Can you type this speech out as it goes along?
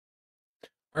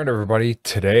All right, everybody.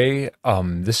 Today,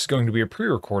 this is going to be a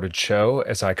pre-recorded show,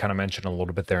 as I kind of mentioned a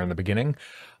little bit there in the beginning.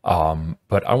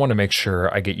 But I want to make sure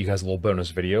I get you guys a little bonus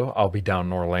video. I'll be down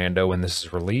in Orlando when this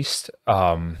is released.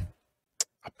 I'll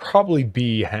probably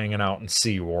be hanging out in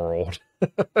SeaWorld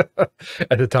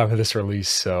at the time of this release,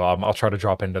 so I'll try to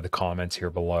drop into the comments here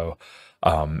below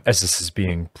as this is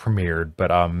being premiered.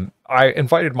 But I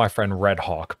invited my friend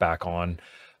Redhawk back on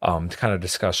to kind of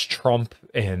discuss Trump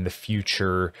and the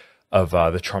future of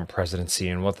the Trump presidency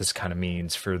and what this kind of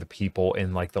means for the people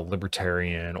in like the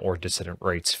libertarian or dissident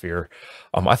right sphere.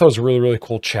 I thought it was a really, really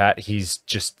cool chat. He's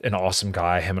just an awesome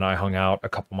guy. Him and I hung out a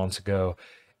couple months ago,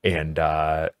 and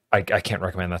I can't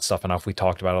recommend that stuff enough. We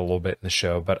talked about it a little bit in the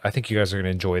show, but I think you guys are going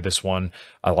to enjoy this one.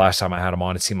 Last time I had him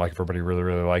on, it seemed like everybody really,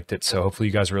 really liked it. So hopefully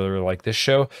you guys really, really like this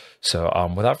show.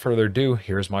 So without further ado,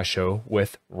 here's my show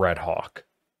with Redhawk.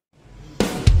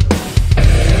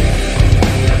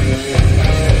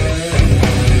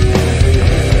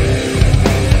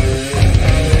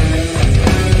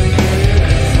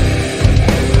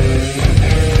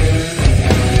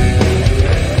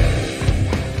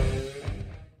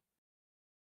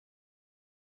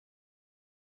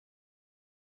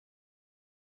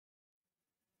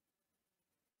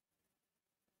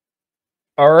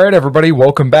 All right, everybody,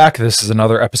 welcome back. This is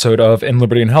another episode of In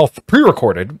Liberty and Health,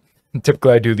 pre-recorded.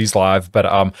 Typically, I do these live,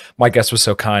 but my guest was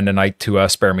so kind tonight to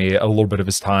spare me a little bit of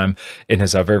his time in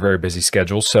his very, very busy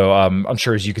schedule. So I'm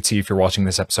sure, as you can see, if you're watching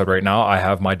this episode right now, I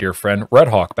have my dear friend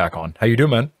Redhawk back on. How you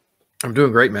doing, man? I'm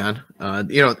doing great, man.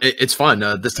 It's fun.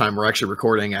 This time we're actually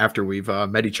recording after we've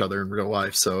met each other in real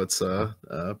life, so it's a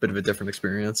bit of a different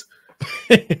experience.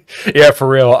 Yeah, for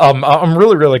real. I'm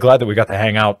really, really glad that we got to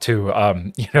hang out too.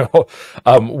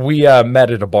 We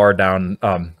met at a bar down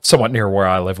somewhat near where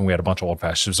I live, and we had a bunch of old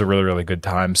fashions. It was a really, really good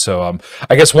time. So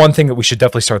I guess one thing that we should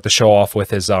definitely start the show off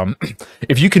with is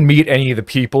if you can meet any of the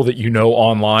people that you know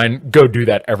online, go do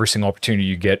that every single opportunity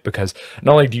you get, because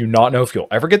not only do you not know if you'll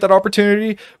ever get that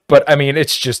opportunity, but I mean,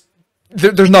 it's just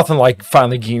there's nothing like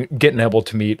finally getting able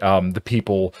to meet the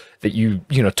people that you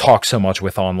talk so much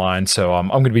with online. So I'm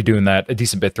going to be doing that a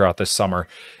decent bit throughout this summer,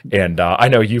 and I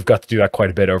know you've got to do that quite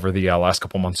a bit over the last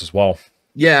couple months as well.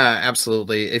 Yeah,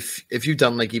 absolutely. If you've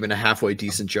done like even a halfway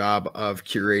decent job of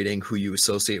curating who you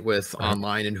associate with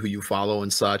online and who you follow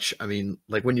and such, I mean,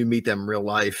 like when you meet them in real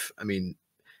life, I mean,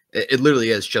 it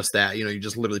literally is just that, you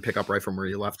just literally pick up right from where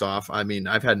you left off. I mean,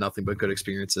 I've had nothing but good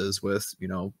experiences with,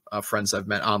 friends I've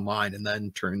met online and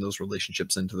then turning those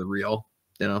relationships into the real,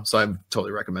 so I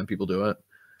totally recommend people do it.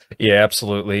 Yeah,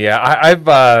 absolutely. Yeah, I've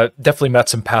definitely met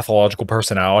some pathological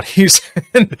personalities.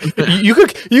 You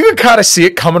could kind of see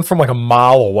it coming from like a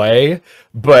mile away,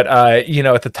 but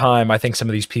at the time, I think some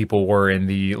of these people were in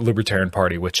the Libertarian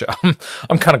Party, which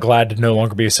I'm kind of glad to no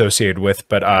longer be associated with.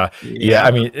 But yeah,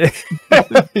 I mean,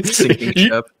 sinking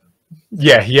ship.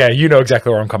 Yeah, you know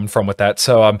exactly where I'm coming from with that.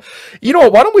 So, you know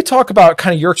what? Why don't we talk about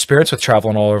kind of your experience with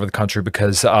traveling all over the country?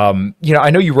 Because, I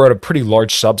know you wrote a pretty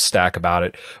large substack about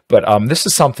it, but this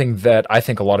is something that I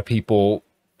think a lot of people,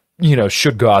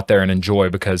 should go out there and enjoy,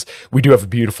 because we do have a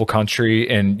beautiful country,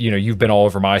 and, you've been all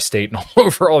over my state and all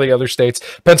over all the other states.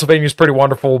 Pennsylvania is pretty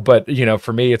wonderful, but,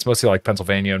 for me, it's mostly like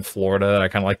Pennsylvania and Florida that I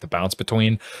kind of like the bounce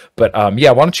between. But,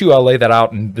 yeah, why don't you lay that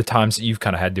out and the times that you've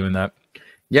kind of had doing that?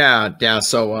 Yeah.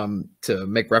 So, to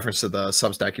make reference to the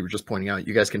Substack you were just pointing out,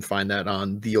 you guys can find that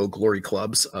on the Old Glory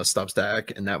Club's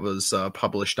Substack, and that was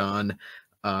published on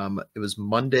it was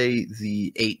Monday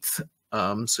the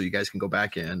 8th. So you guys can go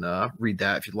back and read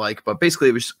that if you'd like. But basically,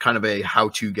 it was kind of a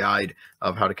how-to guide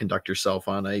of how to conduct yourself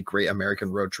on a great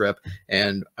American road trip.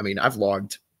 And I mean, I've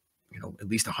logged at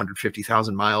least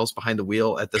 150,000 miles behind the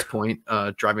wheel at this point,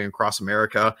 driving across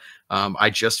America. I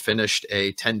just finished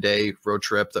a 10-day road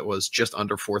trip that was just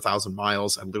under 4,000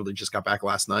 miles. I literally just got back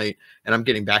last night, and I'm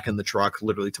getting back in the truck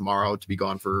literally tomorrow to be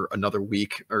gone for another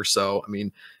week or so. I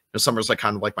mean, summer's like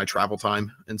kind of like my travel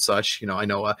time and such. I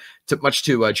know much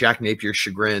to Jack Napier's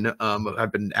chagrin,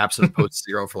 I've been absent post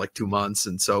zero for like 2 months,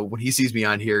 and so when he sees me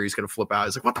on here, he's gonna flip out.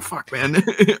 He's like, "What the fuck, man?"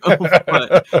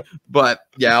 but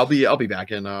yeah, I'll be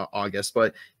back in August.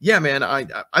 But yeah, man,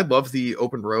 I love the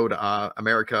open road.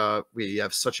 America, we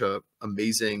have such a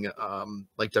amazing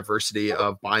like diversity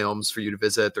of biomes for you to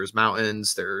visit. There's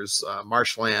mountains, there's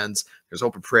marshlands, there's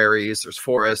open prairies, there's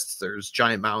forests, there's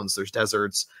giant mountains, there's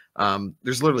deserts.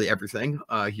 There's literally everything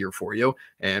here for you.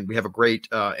 And we have a great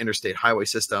interstate highway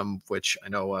system, which I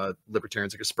know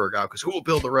libertarians are going to spurg out because who will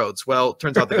build the roads? Well, it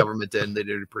turns out the government did, and they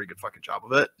did a pretty good fucking job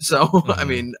of it. So, I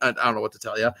mean, I don't know what to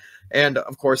tell you. And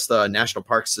of course, the national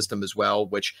park system as well,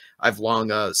 which I've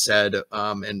long said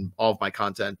in all of my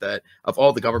content that of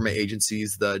all the government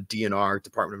agencies, the DNR,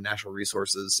 Department of Natural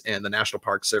Resources, and the National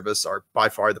Park Service are by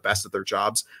far the best at their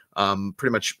jobs.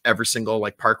 Pretty much every single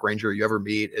like park ranger you ever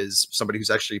meet is somebody who's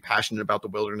actually passionate about the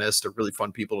wilderness. They're really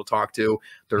fun people to talk to.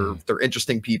 They're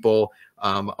interesting people.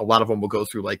 A lot of them will go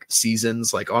through like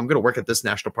seasons, like, oh, I'm going to work at this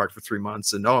national park for 3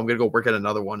 months, and no, I'm going to go work at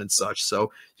another one and such.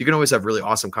 So you can always have really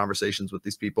awesome conversations with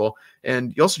these people.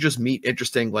 And you also just meet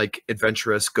interesting, like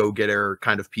adventurous go-getter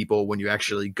kind of people when you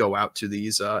actually go out to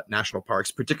these national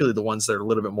parks, particularly the ones that are a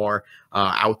little bit more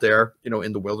out there, you know,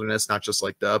 in the wilderness, not just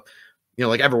like the, you know,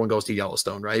 like everyone goes to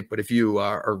Yellowstone, right? But if you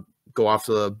are go off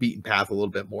the beaten path a little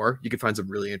bit more, you can find some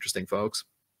really interesting folks.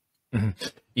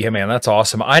 Yeah, man, that's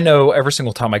awesome. I know every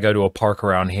single time I go to a park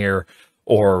around here,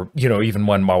 or, you know, even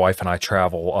when my wife and I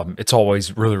travel, it's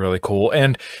always really, really cool.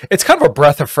 And it's kind of a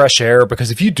breath of fresh air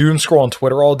because if you doom scroll on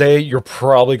Twitter all day, you're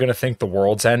probably going to think the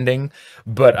world's ending.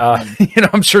 But, you know,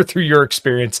 I'm sure through your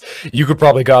experience, you could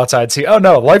probably go outside and see, oh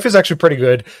no, life is actually pretty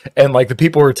good. And like the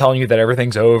people who are telling you that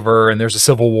everything's over and there's a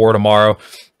civil war tomorrow,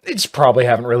 they just probably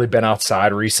haven't really been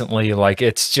outside recently. Like,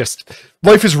 it's just,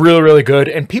 life is really, really good.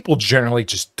 And people generally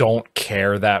just don't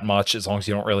care that much as long as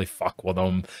you don't really fuck with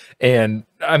them. And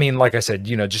I mean, like I said,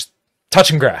 you know, just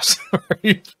touching grass.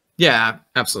 Right? Yeah,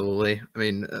 absolutely. I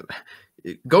mean,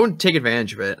 go and take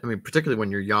advantage of it. I mean, particularly when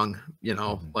you're young, you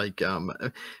know, like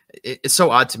it's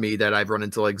so odd to me that I've run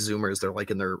into like Zoomers. They're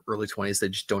like in their early 20s. They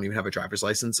just don't even have a driver's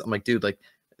license. I'm like, dude, like,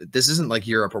 this isn't like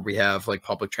Europe where we have like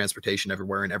public transportation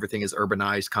everywhere and everything is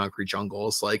urbanized concrete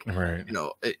jungles. Like, Right. you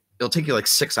know, it'll take you like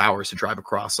 6 hours to drive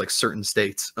across like certain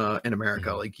states in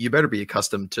America. Like, you better be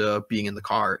accustomed to being in the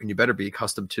car, and you better be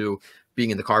accustomed to being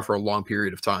in the car for a long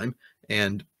period of time.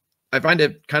 And I find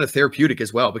it kind of therapeutic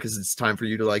as well, because it's time for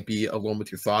you to like be alone with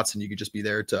your thoughts, and you can just be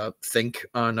there to think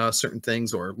on certain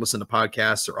things or listen to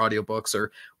podcasts or audiobooks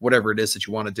or whatever it is that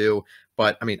you want to do.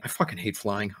 But I mean, I fucking hate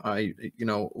flying. You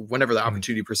know, whenever the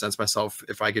opportunity presents myself,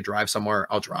 if I could drive somewhere,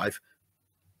 I'll drive.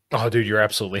 Oh, dude, you're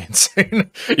absolutely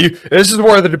insane. This is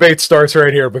where the debate starts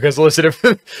right here. Because listen, if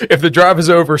the drive is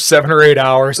over 7 or 8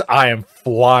 hours, I am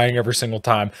flying every single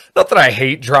time. Not that I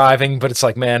hate driving, but it's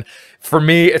like, man, for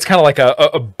me, it's kind of like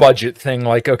a budget thing.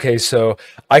 Like, okay, so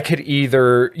I could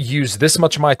either use this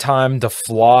much of my time to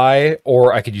fly,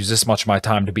 or I could use this much of my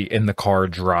time to be in the car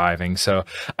driving. So,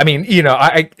 I mean, you know,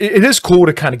 it is cool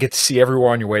to kind of get to see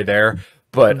everywhere on your way there.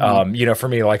 But, you know, for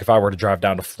me, like if I were to drive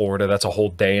down to Florida, that's a whole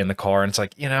day in the car. And it's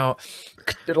like, you know,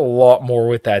 I did a lot more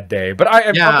with that day. But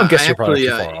I guess you're probably too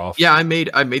far off. Yeah, I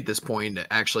made this point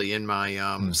actually in my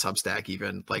Substack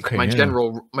even. Like, Okay, my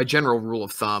yeah. general rule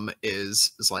of thumb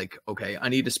is like, okay, I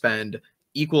need to spend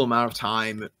equal amount of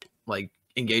time like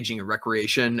engaging in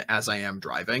recreation as I am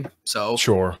driving. So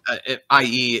Sure.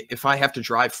 i.e., if I have to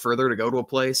drive further to go to a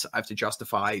place, I have to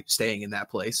justify staying in that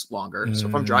place longer. So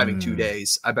if I'm driving 2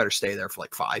 days, I better stay there for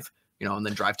like 5, you know, and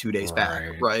then drive 2 days back,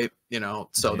 Right. right? You know,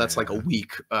 so that's like a Yeah.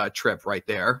 week trip right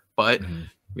there. But Mhm.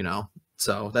 you know,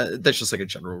 so that's just like a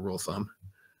general rule of thumb.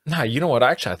 Nah, you know what?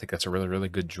 Actually, I think that's a really, really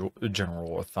good general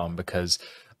rule of thumb because,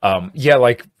 yeah,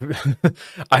 like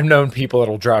I've known people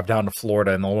that'll drive down to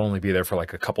Florida and they'll only be there for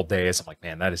like a couple days. I'm like,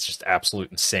 man, that is just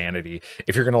absolute insanity.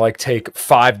 If you're gonna like take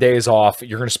 5 days off,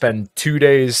 you're gonna spend 2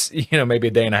 days, you know, maybe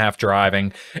a day and a half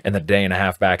driving, and then a day and a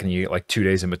half back, and you get like 2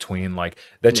 days in between. Like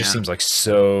that just Yeah. seems like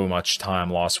so much time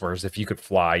lost. Whereas if you could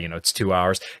fly, you know, it's 2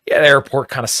 hours. Yeah, the airport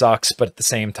kind of sucks, but at the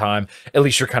same time, at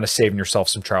least you're kind of saving yourself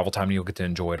some travel time, and you'll get to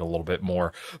enjoy it a little bit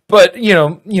more. But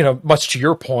much to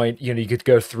your point, you know, you could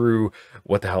go through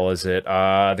what the hell is it?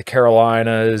 The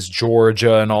Carolinas,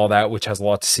 Georgia, and all that, which has a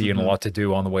lot to see and a lot to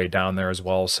do on the way down there as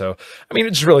well. So, I mean,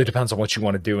 it just really depends on what you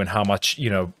want to do and how much, you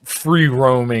know, free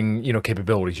roaming, you know,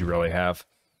 capabilities you really have.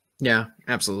 Yeah,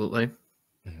 absolutely.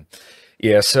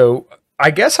 Yeah. So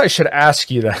I guess I should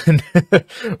ask you then,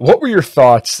 what were your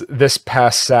thoughts this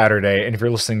past Saturday? And if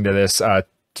you're listening to this,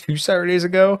 2 Saturdays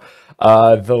ago,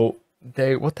 the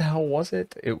day, what the hell was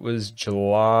it? It was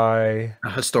July. A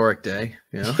historic day.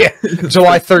 Yeah. Yeah,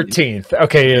 July 13th. 13th.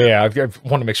 Okay, Yeah. I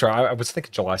want to make sure. I was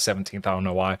thinking July 17th. I don't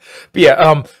know why. But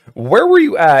yeah, where were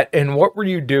you at and what were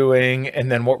you doing? And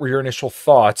then what were your initial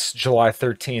thoughts July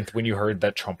 13th when you heard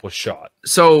that Trump was shot?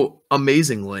 So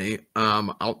amazingly,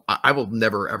 I will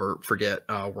never ever forget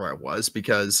where I was,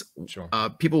 because Sure.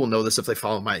 people will know this if they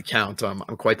follow my account. I'm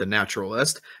quite the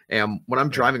naturalist, and when I'm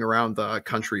Yeah. driving around the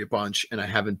country a bunch and I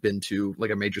haven't been to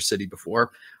like a major city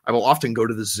before, I will often go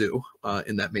to the zoo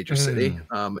in that major city.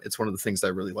 Mm, It's one of the things that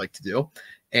I really like to do.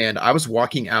 And I was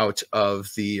walking out of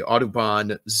the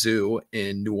Audubon Zoo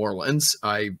in New Orleans.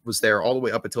 I was there all the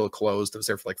way up until it closed. I was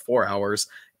there for like 4 hours.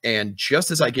 And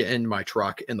just as I get in my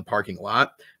truck in the parking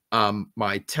lot,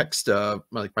 my text,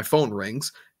 my phone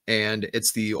rings, and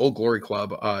it's the Old Glory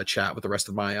Club chat with the rest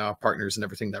of my partners and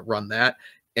everything that run that.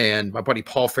 And my buddy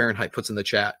Paul Fahrenheit puts in the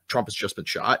chat, "Trump has just been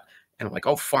shot." And I'm like,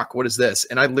 "Oh fuck, what is this?"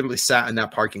 And I literally sat in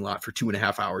that parking lot for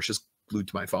 2.5 hours, just glued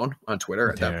to my phone on Twitter.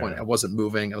 At that point, I yeah. wasn't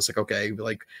moving. I was like, "Okay,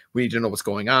 like we need to know what's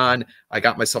going on." I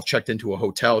got myself checked into a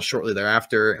hotel shortly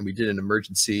thereafter, and we did an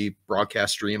emergency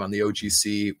broadcast stream on the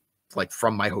OGC, like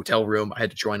from my hotel room. I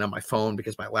had to join on my phone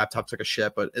because my laptop took a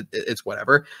shit, but it's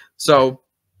whatever. Yeah. So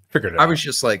Figured it I was out.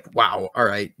 just like, wow, all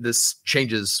right, this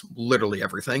changes literally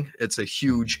everything. It's a Mhm.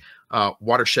 huge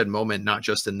watershed moment, not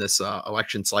just in this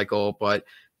election cycle, but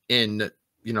in,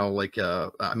 like,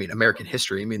 I mean, American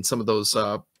history. I mean, some of those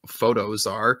photos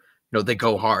are, they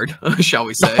go hard, shall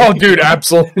we say? Oh, dude,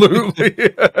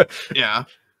 absolutely. Yeah.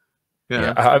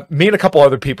 Yeah, Yeah. me and a couple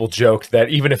other people joked that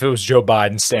even if it was Joe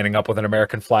Biden standing up with an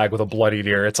American flag with a bloody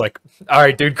deer, it's like, all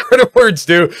right, dude, credit where it's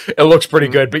due. It looks pretty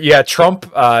Mhm. good. But yeah,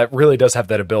 Trump really does have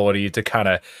that ability to kind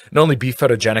of not only be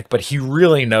photogenic, but he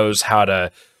really knows how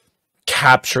to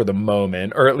capture the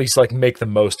moment, or at least like make the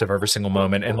most of every single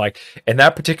moment. And like in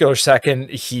that particular second,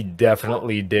 he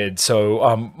definitely did.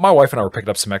 So my wife and I were picking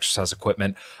up some exercise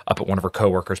equipment up at one of her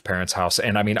coworkers' parents' house.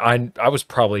 And I mean, I was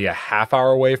probably a half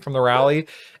hour away from the rally,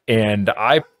 and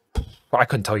I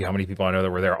couldn't tell you how many people I know that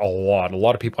were there. A lot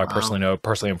of people I Wow. personally know,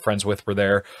 personally I'm friends with, were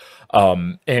there.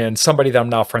 And somebody that I'm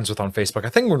now friends with on Facebook, I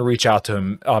think I'm going to reach out to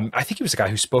him. I think he was the guy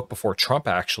who spoke before Trump,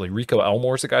 actually. Rico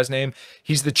Elmore's the guy's name.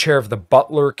 He's the chair of the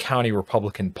Butler County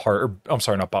Republican Party. I'm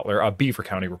sorry, not Butler, Beaver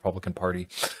County Republican Party.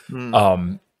 Mm.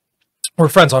 Um, we're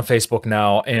friends on Facebook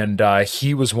now, and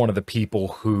he was one of the people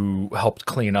who helped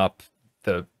clean up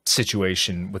the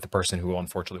situation with the person who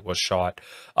unfortunately was shot.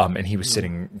 And he was Mm.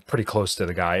 sitting pretty close to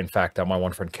the guy. In fact, my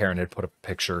one friend Karen had put a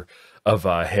picture of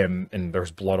him, and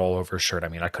there's blood all over his shirt. I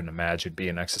mean, I couldn't imagine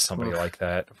being next to somebody Oof. like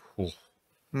that. Ooh.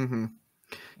 Hmm.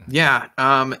 Yeah.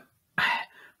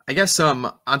 I guess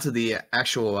onto the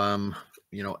actual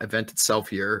event itself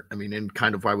here. I mean, and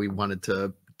kind of why we wanted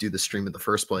to do the stream in the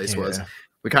first place was Yeah.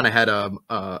 we kind of had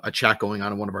a chat going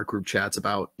on in one of our group chats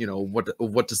about,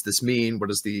 what does this mean? What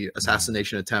is the Mhm.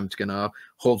 assassination attempt gonna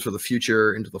hold for the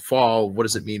future into the fall? What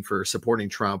does it mean for supporting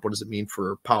Trump? What does it mean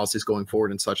for policies going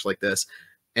forward and such like this?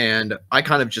 And I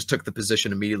kind of just took the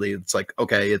position immediately. It's like,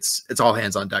 okay, it's all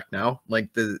hands on deck now. Like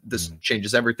this Mhm.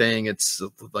 changes everything. It's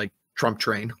like Trump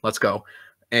train. Let's go.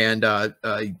 And I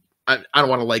don't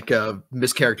want to like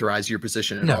mischaracterize your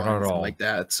position at No, all or not at anything all. like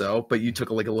that. So, but you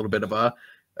took like a little bit of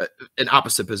an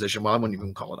opposite position. Well, I wouldn't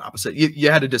even call it opposite.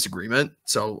 You had a disagreement.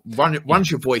 So why Yeah.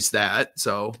 don't you voice that?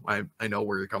 So I know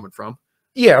where you're coming from.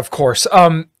 Yeah, of course.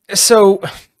 So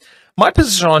my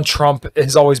position on Trump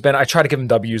has always been I try to give him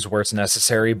W's where it's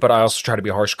necessary, but I also try to be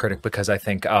a harsh critic because I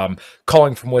think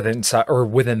calling from within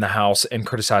the house and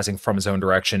criticizing from his own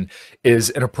direction is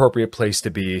an appropriate place to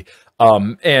be.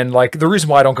 And like the reason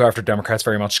why I don't go after Democrats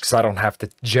very much is because I don't have to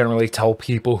generally tell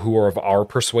people who are of our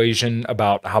persuasion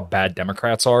about how bad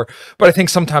Democrats are. But I think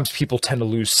sometimes people tend to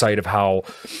lose sight of how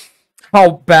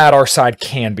bad our side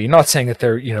can be. Not saying that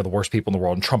they're, the worst people in the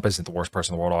world, and Trump isn't the worst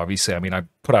person in the world, obviously. I mean, I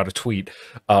put out a tweet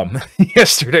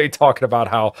yesterday talking about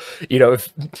how,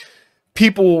 if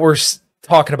people were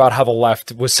talking about how the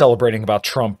left was celebrating about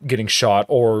Trump getting shot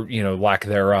or, lack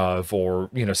thereof, or,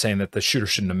 saying that the shooter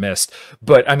shouldn't have missed.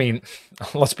 But I mean,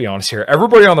 let's be honest here.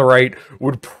 Everybody on the right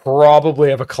would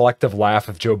probably have a collective laugh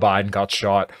if Joe Biden got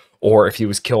shot or if he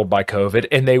was killed by COVID,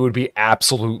 and they would be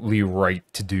absolutely right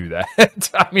to do that.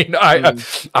 I mean,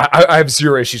 Mm. I have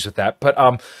zero issues with that.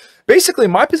 But basically,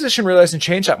 my position really hasn't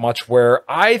changed that much. Where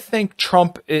I think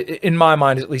Trump, in my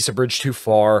mind, is at least a bridge too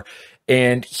far,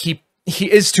 and he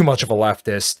is too much of a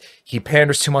leftist. He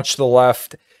panders too much to the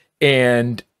left,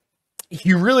 and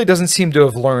he really doesn't seem to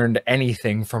have learned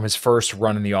anything from his first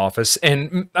run in the office.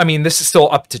 And I mean, this is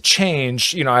still up to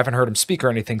change. I haven't heard him speak or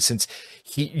anything since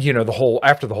after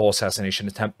the whole assassination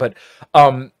attempt. But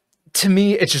to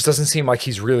me, it just doesn't seem like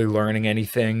he's really learning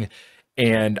anything.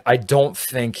 And I don't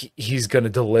think he's going to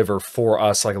deliver for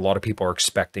us like a lot of people are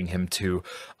expecting him to.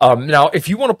 Now, if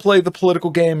you want to play the political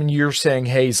game and you're saying,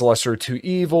 hey, he's lesser of two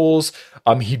evils,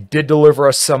 he did deliver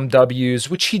us some W's,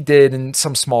 which he did in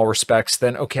some small respects,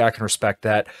 then okay, I can respect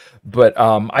that. But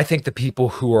I think the people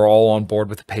who are all on board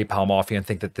with the PayPal mafia and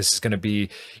think that this is going to be,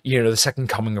 the second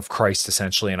coming of Christ,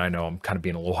 essentially, and I know I'm kind of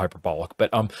being a little hyperbolic, but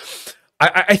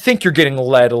I think you're getting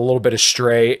led a little bit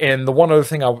astray. And the one other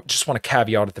thing I just want to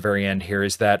caveat at the very end here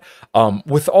is that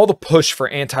with all the push for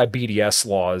anti-BDS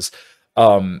laws,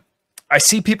 I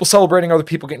see people celebrating other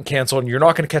people getting canceled, and you're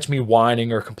not going to catch me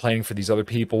whining or complaining for these other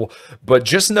people. But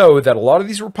just know that a lot of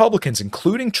these Republicans,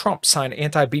 including Trump, signed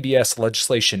anti-BDS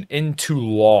legislation into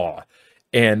law.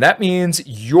 And that means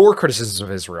your criticisms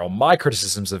of Israel, my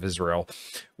criticisms of Israel,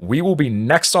 we will be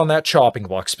next on that chopping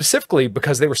block, specifically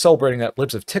because they were celebrating that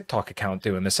Libs of TikTok account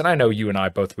doing this. And I know you and I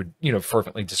both would,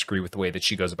 fervently disagree with the way that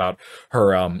she goes about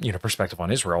her, perspective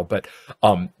on Israel. But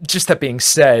just that being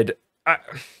said,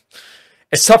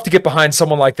 it's tough to get behind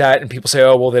someone like that, and people say,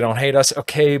 oh, well, they don't hate us.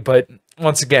 Okay, but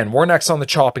once again, we're next on the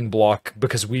chopping block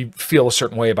because we feel a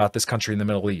certain way about this country in the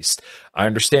Middle East. I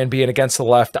understand being against the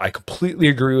left. I completely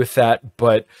agree with that,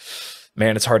 but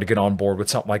man, it's hard to get on board with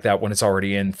something like that when it's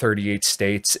already in 38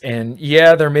 states. And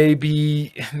yeah, there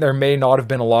may not have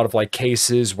been a lot of like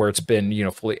cases where it's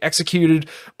been, fully executed,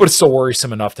 but it's still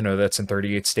worrisome enough to know that's in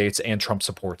 38 states and Trump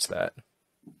supports that.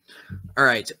 All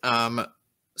right.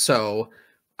 So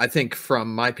I think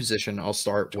from my position, I'll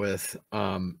start with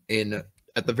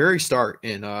at the very start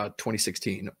in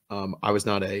 2016, I was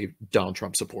not a Donald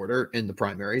Trump supporter in the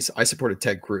primaries. I supported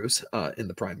Ted Cruz in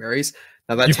the primaries.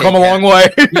 Now that you've come a long way.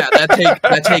 Yeah,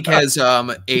 that take has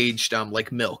aged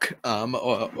like milk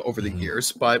over the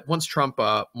years. But once Trump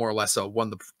more or less won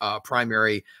the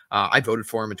primary, I voted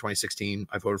for him in 2016.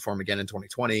 I voted for him again in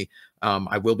 2020.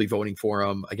 I will be voting for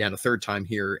him again a third time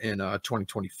here in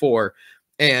 2024.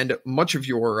 And much of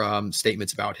your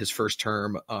statements about his first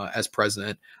term as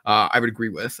president, I would agree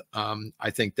with.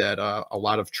 I think that a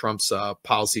lot of Trump's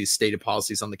stated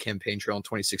policies on the campaign trail in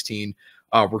 2016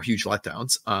 were huge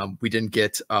letdowns. We didn't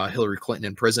get Hillary Clinton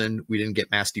in prison. We didn't get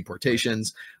mass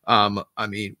deportations.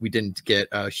 We didn't get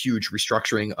a huge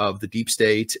restructuring of the deep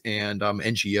state and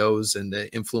NGOs and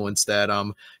the influence that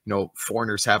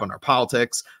foreigners have on our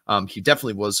politics. He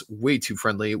definitely was way too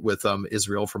friendly with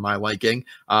Israel for my liking.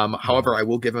 However, I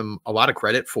will give him a lot of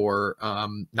credit for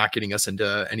not getting us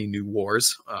into any new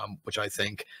wars, which I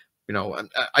think,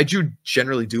 I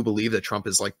generally do believe that Trump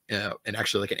is like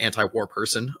actually like an anti-war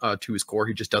person to his core.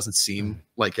 He just doesn't seem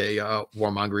like a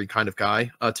warmongering kind of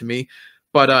guy to me.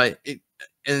 But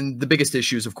and the biggest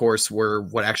issues, of course, were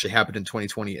what actually happened in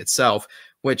 2020 itself,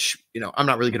 which, I'm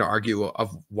not really going to argue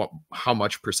of how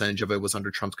much percentage of it was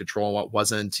under Trump's control, what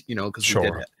wasn't, because Sure. we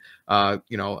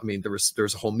did, there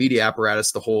was a whole media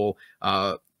apparatus, the whole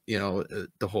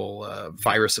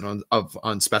virus of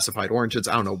unspecified origins.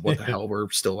 I don't know what the hell we're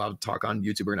still allowed to talk on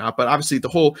YouTube or not, but obviously the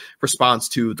whole response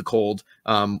to the cold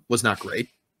was not great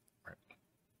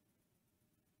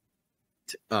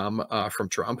from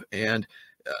Trump, and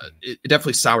it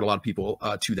definitely soured a lot of people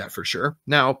to that for sure.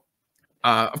 Now,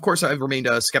 of course, I've remained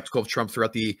skeptical of Trump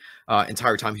throughout the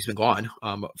entire time he's been gone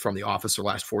from the office for the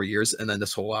last 4 years, and then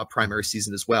this whole primary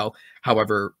season as well.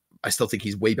 However, I still think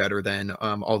he's way better than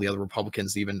all the other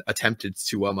Republicans that even attempted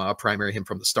to primary him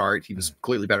from the start. He was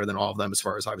clearly better than all of them as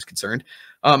far as I was concerned.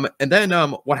 And then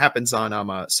what happens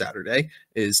on Saturday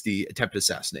is the attempted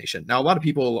assassination. Now, a lot of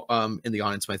people in the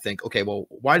audience might think, okay, well,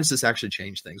 why does this actually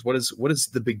change things? What is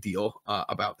the big deal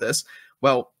about this?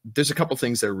 Well, there's a couple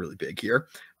things that are really big here.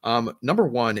 Number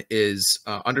one is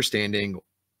understanding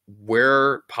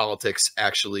where politics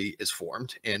actually is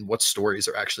formed and what stories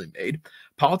are actually made.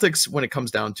 Politics, when it comes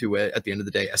down to it, at the end of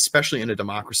the day, especially in a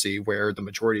democracy where the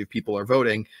majority of people are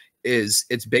voting,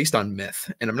 it's based on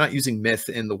myth. And I'm not using myth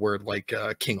in the word like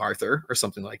King Arthur or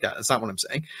something like that. That's not what I'm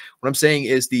saying. What I'm saying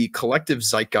is the collective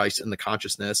zeitgeist and the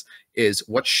consciousness is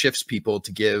what shifts people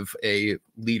to give a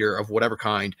leader of whatever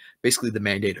kind basically the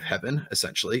mandate of heaven,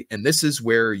 essentially. And this is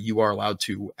where you are allowed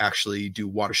to actually do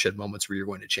watershed moments where you're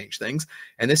going to change things.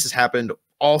 And this has happened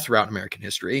all throughout American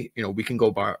history. We can go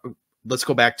by, let's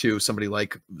go back to somebody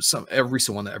like every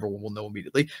someone that everyone will know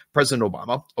immediately. President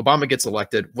Obama. Obama gets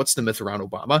elected. What's the myth around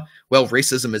Obama? Well,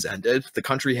 racism is ended. The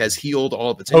country has healed all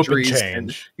of its injuries.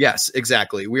 And yes,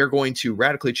 exactly. We are going to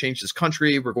radically change this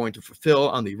country. We're going to fulfill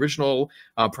on the original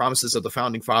promises of the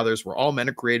founding fathers. Where all men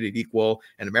are created equal,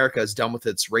 and America is done with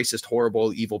its racist,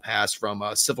 horrible, evil past from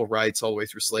civil rights all the way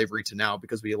through slavery to now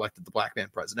because we elected the black man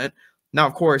president. Now,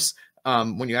 of course,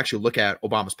 when you actually look at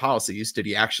Obama's policies, did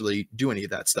he actually do any of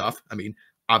that stuff? I mean,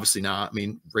 Obviously not. I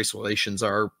mean, race relations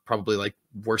are probably like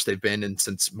worse they've been in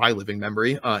since my living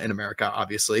memory in America.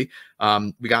 Obviously,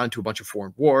 we got into a bunch of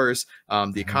foreign wars. The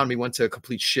Mhm. economy went to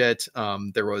complete shit.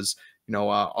 There was,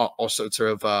 all sorts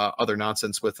of other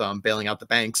nonsense with bailing out the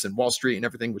banks and Wall Street and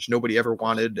everything, which nobody ever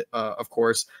wanted, of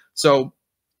course. So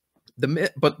the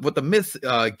myth, but what the myth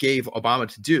gave Obama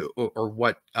to do, or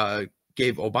what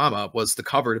gave Obama was the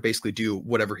cover to basically do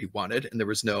whatever he wanted, and there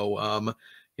was no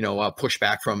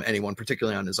pushback from anyone,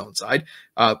 particularly on his own side.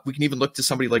 We can even look to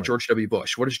somebody like Right. George W.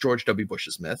 Bush. What is George W.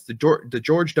 Bush's myth? The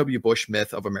George W. Bush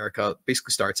myth of America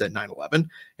basically starts at 9/11,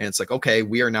 and it's like, okay,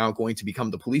 we are now going to become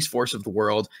the police force of the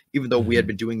world, even though we had Mhm.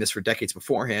 been doing this for decades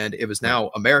beforehand. It was Right.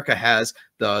 now America has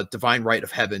the divine right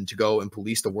of heaven to go and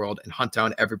police the world and hunt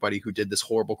down everybody who did this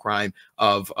horrible crime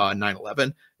of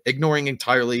 9/11, ignoring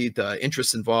entirely the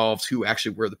interests involved, who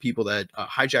actually were the people that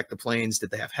hijacked the planes, did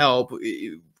they have help.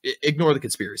 Ignore the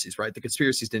conspiracies, right? The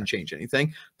conspiracies didn't change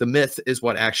anything. The myth is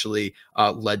what actually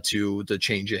led to the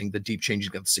deep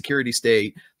changing of the security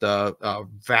state, the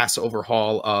vast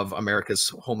overhaul of America's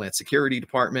Homeland Security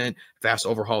Department, vast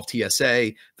overhaul of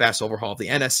TSA, vast overhaul of the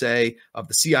NSA, of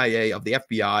the CIA, of the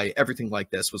FBI. Everything like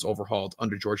this was overhauled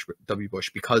under George W. Bush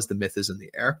because the myth is in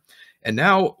the air. And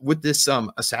now with this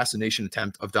assassination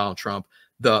attempt of Donald Trump,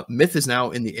 the myth is now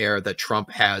in the air that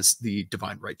Trump has the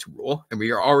divine right to rule. And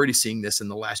we are already seeing this in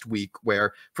the last week,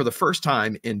 where for the first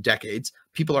time in decades,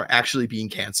 people are actually being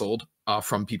canceled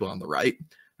from people on the right.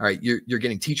 All right, you're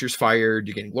getting teachers fired,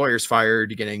 you're getting lawyers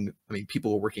fired, you're getting, I mean,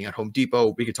 people working at Home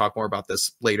Depot. We could talk more about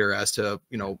this later as to,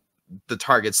 the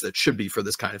targets that should be for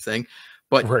this kind of thing.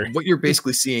 But Right. what you're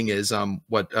basically seeing is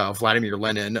what Vladimir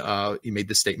Lenin, he made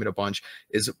this statement a bunch,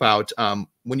 is about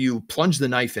when you plunge the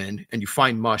knife in and you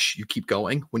find mush, you keep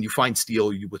going. When you find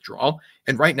steel, you withdraw.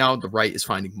 And right now, the right is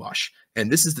finding mush. And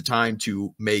this is the time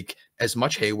to make as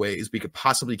much hayway as we could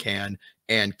possibly can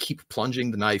and keep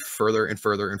plunging the knife further and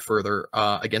further and further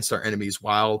against our enemies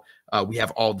while we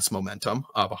have all this momentum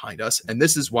behind us. And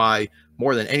this is why,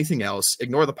 more than anything else,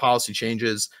 ignore the policy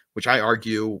changes, which I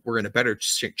argue we're in a better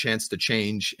chance to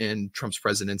change in Trump's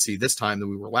presidency this time than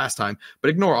we were last time. But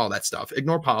ignore all that stuff.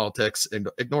 Ignore politics.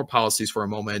 Ignore policies for a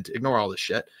moment. Ignore all this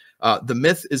shit. The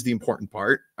myth is the important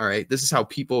part. All right. This is how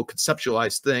people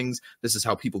conceptualize things. This is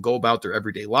how people go about their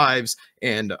everyday lives.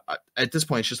 And at this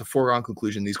point, it's just a foregone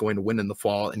conclusion he's going to win in the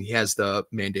fall, and he has the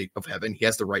mandate of heaven. He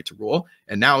has the right to rule.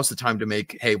 And now is the time to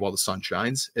make hay while the sun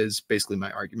shines, is basically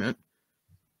my argument.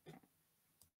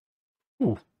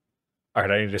 Ooh. All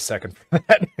right, I need a second for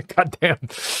that. God damn.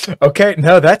 Okay,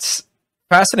 no, that's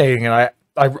fascinating, and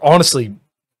I honestly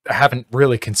haven't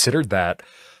really considered that.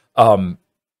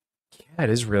 Yeah, it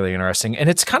is really interesting, and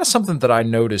it's kind of something that I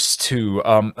noticed too.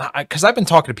 Because I've been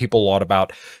talking to people a lot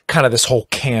about kind of this whole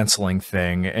canceling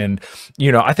thing, and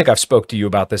I think I've spoke to you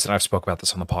about this, and I've spoke about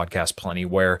this on the podcast plenty.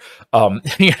 Where, I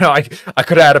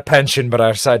could have had a pension, but I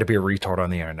decided to be a retard on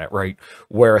the internet, right?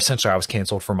 Where essentially I was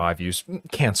canceled for my views,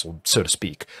 canceled so to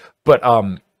speak. But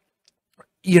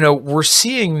we're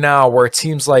seeing now where it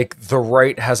seems like the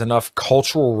right has enough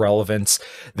cultural relevance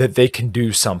that they can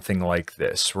do something like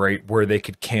this, right? Where they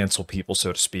could cancel people,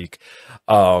 so to speak.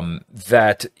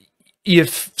 That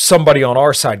if somebody on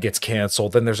our side gets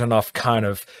canceled, then there's enough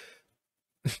of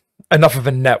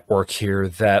a network here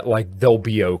that like they'll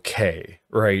be okay,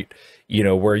 right?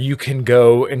 Where you can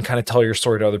go and kind of tell your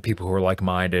story to other people who are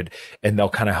like-minded, and they'll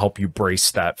kind of help you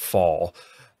brace that fall.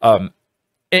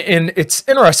 And it's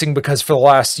interesting because for the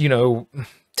last, 10,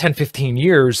 15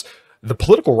 years, the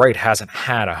political right hasn't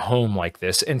had a home like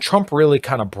this. And Trump really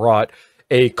kind of brought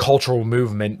a cultural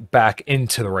movement back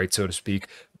into the right, so to speak,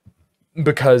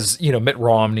 because, Mitt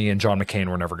Romney and John McCain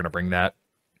were never going to bring that.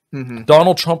 Mm-hmm.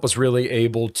 Donald Trump was really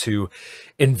able to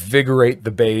invigorate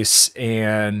the base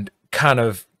and kind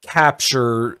of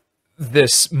capture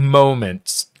this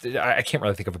moment. I can't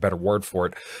really think of a better word for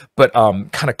it, but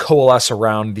kind of coalesce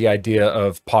around the idea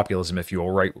of populism, if you will,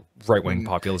 right-wing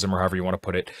populism, or however you want to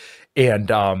put it,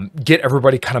 and get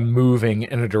everybody kind of moving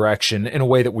in a direction in a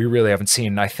way that we really haven't seen.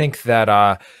 And I think that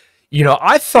I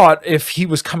thought if he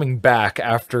was coming back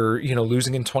after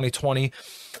losing in 2020,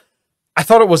 I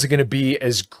thought it wasn't going to be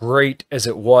as great as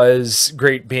it was,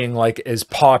 great being like as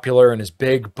popular and as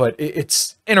big, but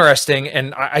it's interesting.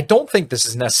 And I don't think this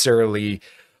is necessarily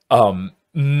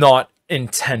not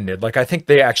intended. Like, I think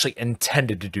they actually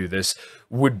intended to do this,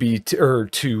 would be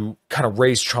to kind of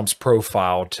raise Trump's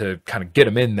profile, to kind of get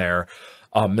him in there.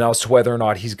 Now, as to whether or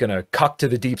not he's going to cuck to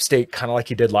the deep state, kind of like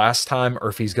he did last time, or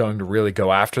if he's going to really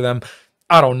go after them,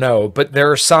 I don't know. But there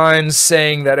are signs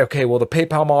saying that, okay, well, the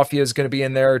PayPal mafia is going to be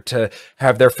in there to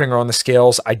have their finger on the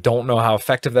scales. I don't know how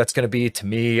effective that's going to be. To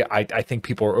me, I think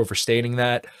people are overstating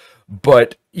that.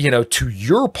 But, you know, to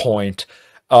your point,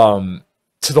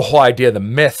 to the whole idea, the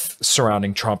myth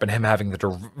surrounding Trump and him having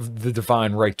the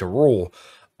divine right to rule,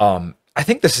 I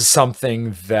think this is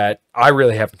something that I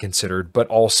really haven't considered, but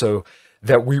also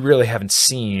that we really haven't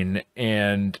seen.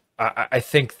 And I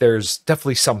think there's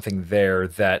definitely something there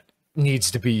that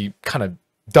needs to be kind of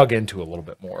dug into a little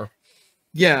bit more.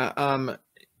 Yeah.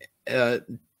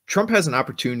 Trump has an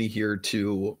opportunity here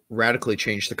to radically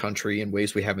change the country in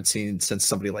ways we haven't seen since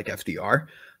somebody like FDR.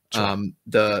 Sure.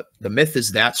 The myth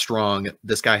is that strong.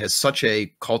 This guy has such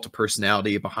a cult of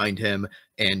personality behind him,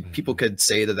 and people could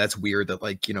say that that's weird that,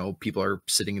 like, you know, people are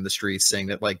sitting in the streets saying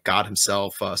that, like, God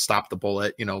himself stopped the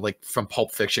bullet, you know, like from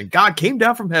Pulp Fiction. God came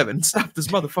down from heaven and stopped this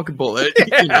motherfucking bullet.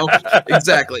 You know,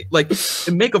 exactly. Like,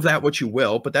 make of that what you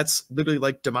will, but that's literally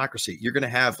like democracy. You're gonna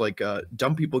have like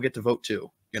dumb people get to vote too,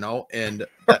 you know, and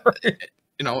that,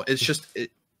 you know, it's just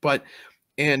but.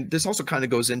 And this also kind of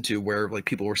goes into where, like,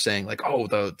 people were saying, like, oh,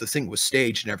 the thing was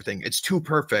staged and everything. It's too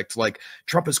perfect. Like,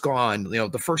 Trump is gone. You know,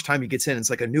 the first time he gets in, it's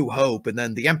like a new hope. And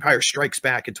then the Empire Strikes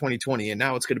Back in 2020. And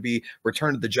now it's going to be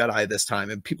Return of the Jedi this time.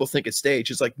 And people think it's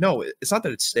staged. It's like, no, it's not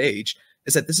that it's staged.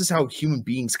 It's that this is how human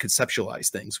beings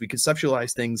conceptualize things. We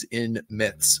conceptualize things in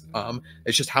myths.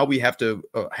 It's just how we have to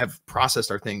have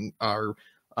processed our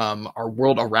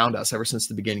world around us ever since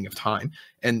the beginning of time.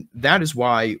 And that is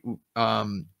why,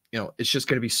 you know, it's just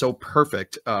going to be so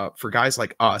perfect for guys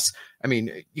like us. I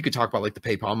mean, you could talk about like the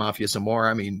PayPal mafia some more.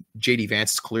 I mean, JD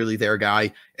Vance is clearly their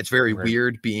guy. It's very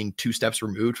weird being 2 steps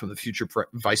removed from the future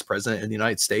vice president in the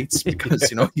United States, because,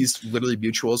 you know, he's literally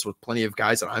mutuals with plenty of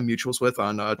guys that I'm mutuals with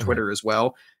on Twitter as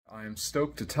well. I am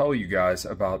stoked to tell you guys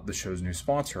about the show's new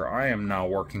sponsor. I am now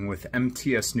working with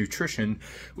MTS Nutrition,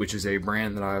 which is a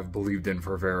brand that I've believed in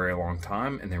for a very long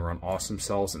time, and they run awesome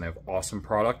sales and they have awesome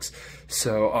products.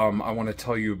 So I want to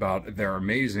tell you about their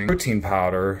amazing protein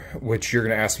powder, which you're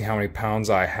going to ask me how many pounds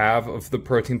I have of the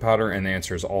protein powder, and the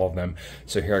answer is all of them.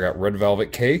 So here I got Red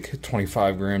Velvet Cake,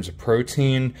 25 grams of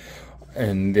protein,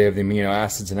 and they have the amino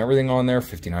acids and everything on there,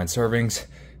 59 servings.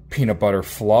 Peanut butter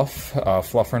fluff,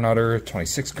 Fluffernutter,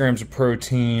 26 grams of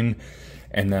protein,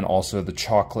 and then also the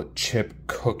chocolate chip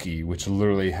cookie, which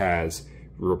literally has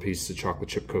real pieces of chocolate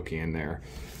chip cookie in there.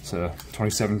 So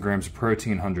 27 grams of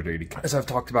protein, 180 calories. As I've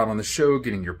talked about on the show,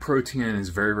 getting your protein in is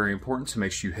very, very important, so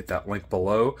make sure you hit that link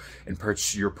below and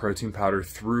purchase your protein powder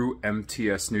through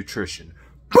MTS Nutrition.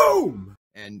 Boom!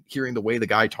 And hearing the way the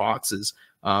guy talks is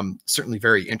certainly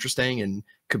very interesting and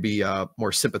could be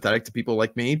more sympathetic to people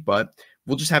like me, but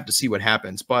we'll just have to see what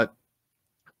happens. But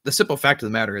the simple fact of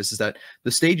the matter is that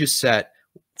the stage is set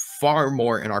far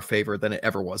more in our favor than it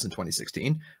ever was in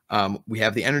 2016. We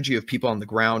have the energy of people on the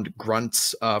ground,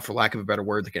 grunts, for lack of a better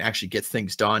word, that can actually get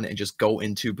things done and just go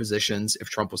into positions if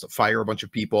Trump was to fire a bunch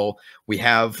of people. We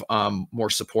have more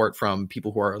support from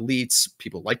people who are elites,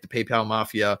 people like the PayPal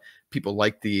mafia, people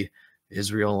like the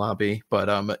Israel lobby,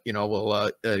 but you know,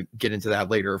 we'll get into that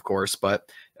later, of course. But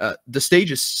the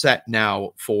stage is set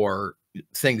now for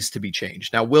things to be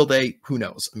changed. Now, will they? Who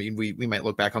knows? I mean, we might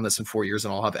look back on this in 4 years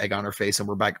and all have egg on our face and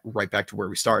we're right back to where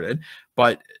we started.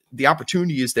 But the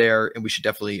opportunity is there, and we should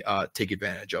definitely take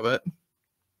advantage of it.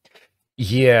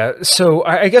 Yeah. So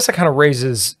I guess that kind of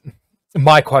raises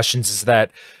my questions, is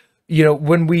that, you know,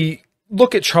 when we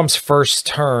look at Trump's first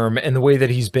term and the way that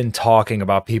he's been talking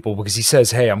about people, because he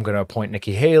says, hey, I'm going to appoint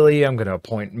Nikki Haley, I'm going to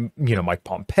appoint, you know, Mike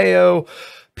Pompeo,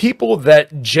 people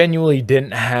that genuinely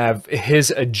didn't have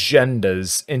his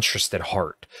agenda's interest at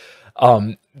heart.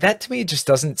 That to me just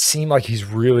doesn't seem like he's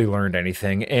really learned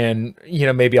anything. And, you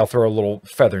know, maybe I'll throw a little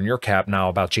feather in your cap now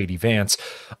about JD Vance.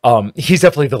 He's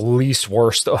definitely the least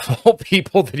worst of all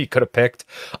people that he could have picked.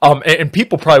 And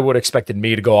people probably would have expected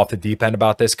me to go off the deep end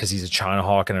about this because he's a China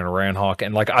hawk and an Iran hawk.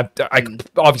 And like, I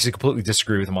obviously completely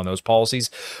disagree with him on those policies,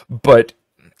 but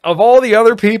of all the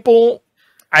other people,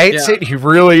 I hate to say it, he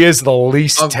really is the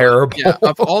least terrible. Yeah,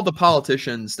 of all the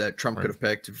politicians that Trump could have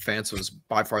picked, Vance was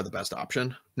by far the best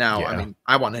option. Now, I mean,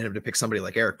 I wanted him to pick somebody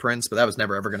like Eric Prince, but that was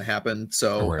never ever going to happen.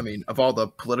 So, I mean, of all the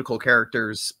political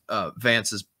characters,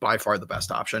 Vance is by far the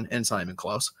best option, and it's not even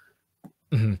close.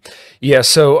 Yeah.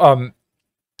 So,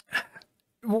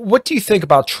 what do you think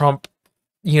about Trump,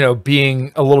 you know,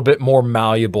 being a little bit more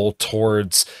malleable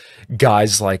towards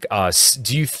guys like us?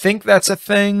 Do you think that's a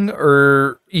thing,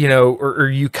 or, you know, or are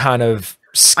you kind of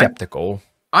skeptical?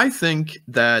 I think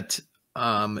that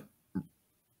I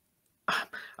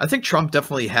think Trump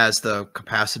definitely has the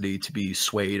capacity to be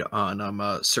swayed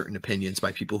on certain opinions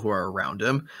by people who are around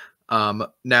him.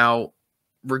 Now,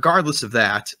 regardless of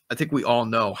that, I think we all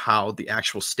know how the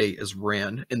actual state is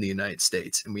ran in the United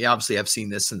States. And we obviously have seen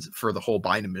this for the whole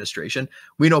Biden administration.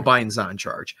 We know Biden's not in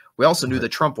charge. We also knew that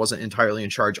Trump wasn't entirely in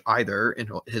charge either in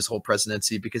his whole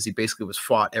presidency, because he basically was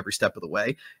fought every step of the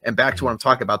way. And back to what I'm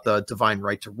talking about, the divine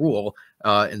right to rule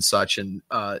and such. And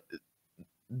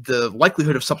the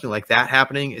likelihood of something like that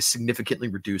happening is significantly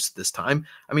reduced this time.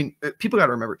 I mean, people got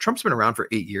to remember, Trump's been around for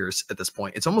 8 years at this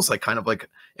point. It's almost like kind of like,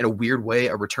 in a weird way,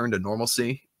 a return to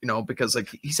normalcy, you know, because like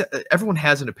everyone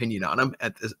has an opinion on him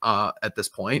at this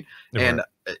point. And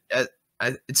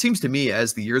it seems to me,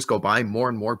 as the years go by, more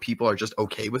and more people are just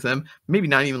okay with him. Maybe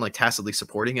not even like tacitly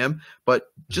supporting him, but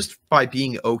just by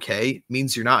being okay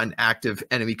means you're not an active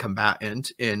enemy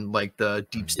combatant in like the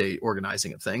deep state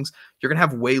organizing of things. You're going to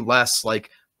have way less like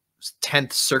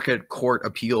 10th Circuit Court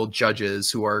appeal judges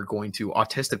who are going to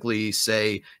autistically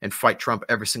say and fight Trump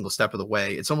every single step of the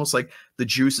way. It's almost like the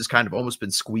juice has kind of almost been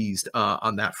squeezed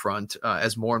on that front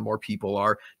as more and more people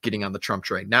are getting on the Trump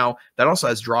train. Now, that also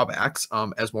has drawbacks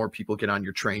as more people get on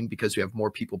your train, because you have more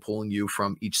people pulling you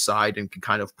from each side and can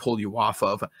kind of pull you off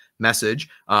of message.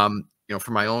 You know,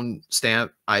 from my own stand,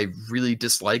 I really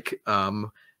dislike,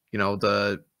 you know,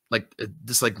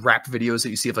 this like rap videos that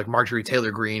you see of like Marjorie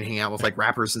Taylor Greene hanging out with like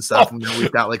rappers and stuff. And, you know, we've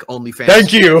got like OnlyFans.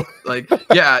 Thank you. Like,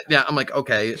 yeah. I'm like,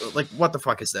 okay, like what the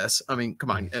fuck is this? I mean,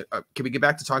 come on. Can we get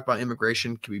back to talk about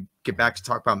immigration? Can we get back to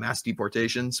talk about mass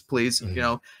deportations, please? You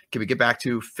know, can we get back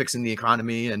to fixing the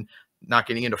economy and not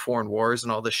getting into foreign wars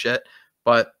and all this shit?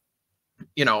 But,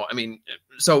 you know, I mean,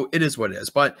 so it is what it is.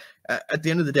 But at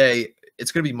the end of the day,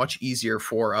 it's going to be much easier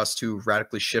for us to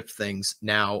radically shift things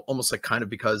now, almost like kind of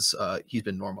because he's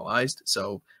been normalized.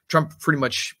 So Trump pretty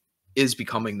much is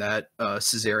becoming that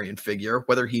Caesarian figure,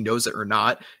 whether he knows it or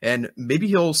not. And maybe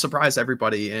he'll surprise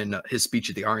everybody in his speech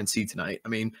at the RNC tonight. I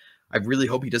mean, I really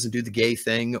hope he doesn't do the gay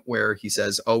thing where he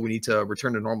says, oh, we need to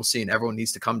return to normalcy and everyone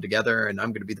needs to come together and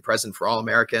I'm going to be the president for all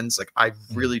Americans. Like, I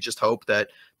really just hope that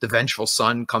the vengeful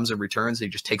son comes and returns and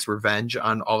he just takes revenge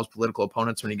on all his political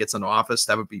opponents when he gets into office.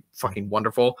 That would be fucking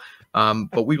wonderful.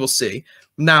 But we will see.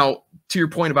 Now, to your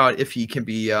point about if he can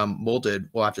be molded,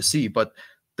 we'll have to see. But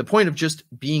the point of just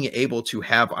being able to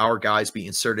have our guys be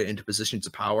inserted into positions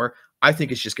of power, I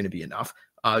think it's just going to be enough.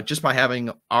 Just by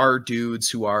having our dudes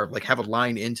who are like have a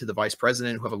line into the vice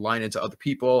president, who have a line into other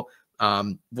people.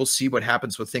 We'll see what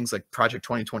happens with things like Project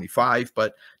 2025.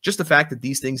 But just the fact that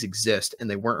these things exist and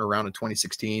they weren't around in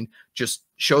 2016 just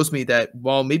shows me that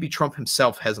while maybe Trump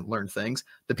himself hasn't learned things,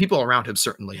 the people around him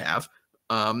certainly have.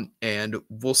 And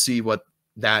we'll see what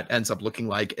that ends up looking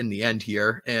like in the end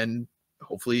here. And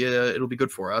hopefully it'll be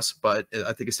good for us. But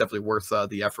I think it's definitely worth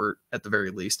the effort at the very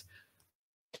least.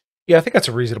 Yeah, I think that's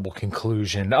a reasonable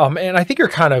conclusion. And I think you're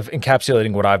kind of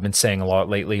encapsulating what I've been saying a lot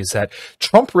lately, is that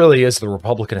Trump really is the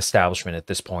Republican establishment at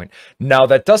this point. Now,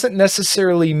 that doesn't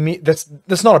necessarily mean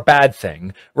that's not a bad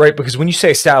thing, right? Because when you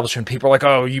say establishment, people are like,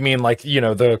 oh, you mean like, you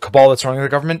know, the cabal that's running the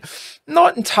government?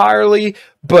 Not entirely,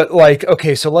 but like,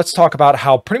 okay, so let's talk about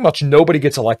how pretty much nobody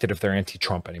gets elected if they're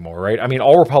anti-Trump anymore, right? I mean,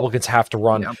 all Republicans have to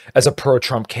run as a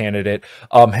pro-Trump candidate.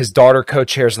 His daughter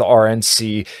co-chairs the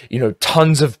RNC. You know,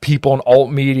 tons of people in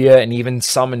alt media and even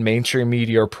some in mainstream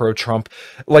media are pro-Trump.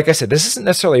 Like I said, this isn't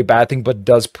necessarily a bad thing, but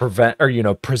does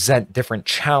present different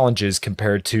challenges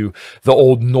compared to the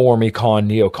old normie-con,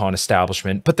 neocon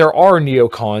establishment. But there are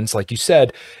neocons, like you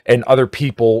said, and other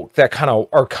people that kind of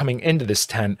are coming into this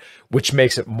tent, which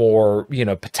makes it more, you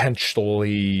know,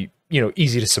 potentially, you know,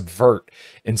 easy to subvert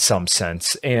in some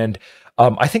sense. And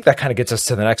I think that kind of gets us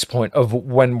to the next point of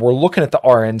when we're looking at the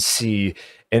RNC,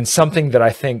 and something that I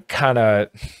think kind of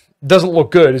doesn't look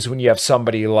good is when you have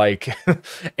somebody like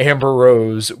Amber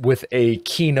Rose with a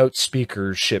keynote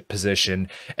speakership position.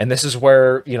 And this is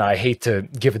where, you know, I hate to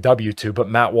give a W to, but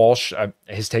Matt Walsh,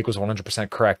 his take was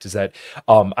 100% correct, is that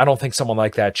I don't think someone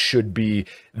like that should be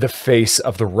the face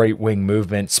of the right-wing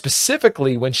movement,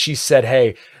 specifically when she said,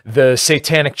 hey, the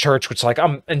Satanic Church, which like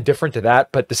I'm indifferent to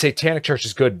that, but the Satanic Church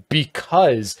is good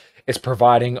because it's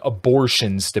providing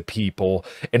abortions to people,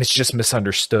 and it's just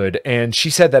misunderstood. And she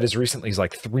said that as recently as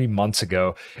like 3 months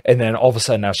ago, and then all of a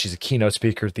sudden now she's a keynote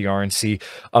speaker at the RNC.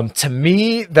 To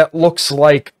me, that looks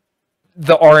like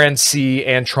the RNC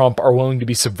and Trump are willing to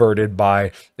be subverted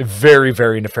by very,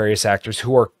 very nefarious actors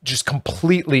who are just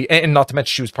completely, and not to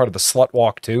mention she was part of the slut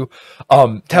walk too,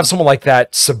 to have someone like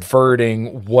that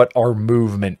subverting what our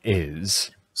movement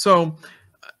is. So,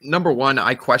 number one,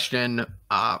 I question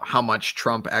how much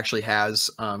Trump actually has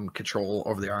control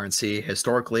over the RNC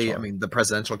historically. Sure. I mean, the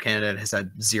presidential candidate has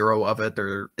had zero of it.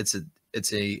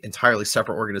 It's a entirely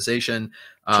separate organization.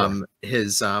 Sure.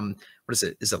 His what is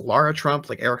it? Is it Laura Trump,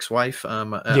 like Eric's wife?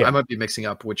 I Yeah. might be mixing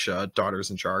up which daughter's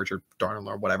in charge, or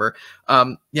daughter-in-law, whatever.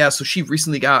 Yeah, so she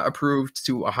recently got approved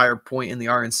to a higher point in the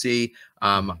RNC.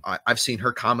 I've seen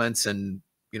her comments, and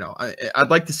I'd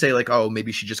like to say like, oh,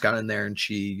 maybe she just got in there and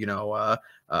she,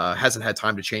 hasn't had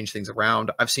time to change things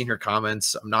around. I've seen her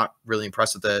comments. I'm not really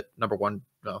impressed with it. Number one,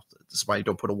 no, this is why you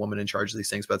don't put a woman in charge of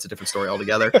these things, but that's a different story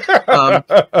altogether.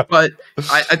 But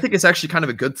I think it's actually kind of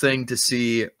a good thing to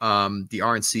see the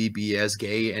RNC be as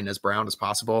gay and as brown as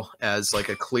possible, as like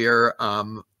a clear,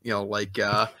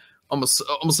 almost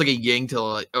like a yin to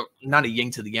like, not a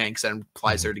yin to the yang, because that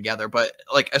implies they're together, but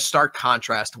like a stark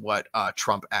contrast to what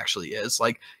Trump actually is.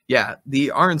 Like, yeah,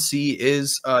 the RNC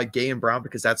is gay and brown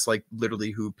because that's like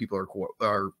literally who people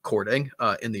are courting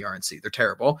in the RNC. They're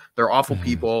terrible. They're awful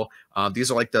people.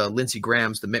 These are like the Lindsey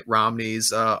Grahams, the Mitt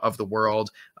Romneys of the world.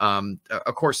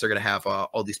 Of course, they're going to have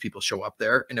all these people show up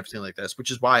there and everything like this,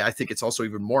 which is why I think it's also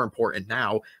even more important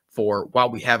now, for while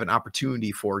we have an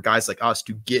opportunity for guys like us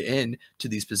to get in to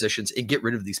these positions and get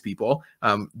rid of these people,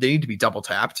 they need to be double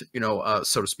tapped,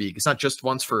 so to speak. It's not just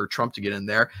once for Trump to get in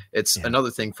there. It's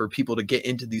another thing for people to get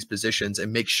into these positions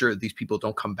and make sure that these people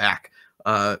don't come back.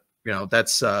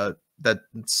 That's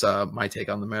my take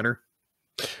on the matter.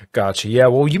 Gotcha. Yeah.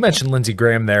 Well, you mentioned Lindsey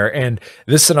Graham there, and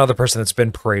this is another person that's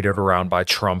been paraded around by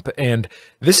Trump. And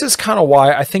this is kind of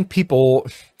why I think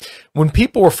when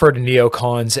people refer to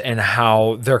neocons and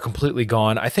how they're completely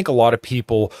gone, I think a lot of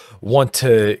people want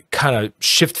to kind of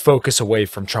shift focus away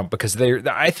from Trump, because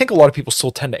I think a lot of people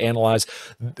still tend to analyze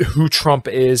who Trump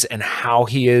is and how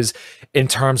he is in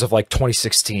terms of like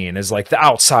 2016 as like the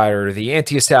outsider, the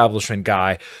anti-establishment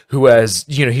guy who has,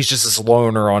 he's just this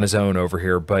loner on his own over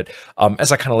here. But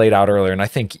as I kind of laid out earlier, and I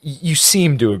think you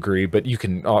seem to agree, but you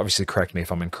can obviously correct me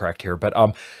if I'm incorrect here, but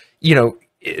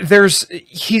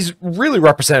he's really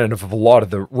representative of a lot of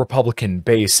the Republican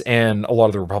base and a lot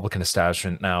of the Republican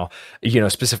establishment now,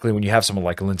 specifically when you have someone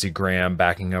like Lindsey Graham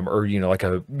backing him, or, like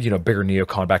a, bigger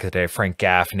neocon back in the day, Frank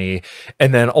Gaffney.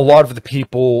 And then a lot of the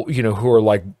people, who are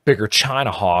like bigger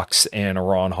China hawks and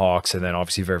Iran hawks, and then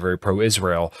obviously very, very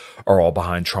pro-Israel, are all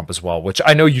behind Trump as well, which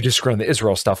I know you disagree on the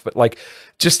Israel stuff, but like,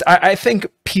 I think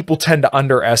people tend to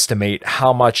underestimate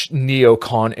how much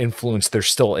neocon influence there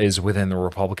still is within the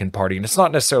Republican Party. And it's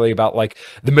not necessarily about like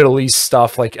the Middle East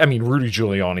stuff. Like, I mean, Rudy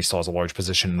Giuliani still has a large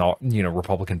position in the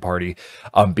Republican Party,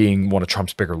 being one of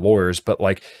Trump's bigger lawyers, but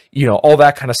like, all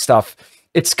that kind of stuff,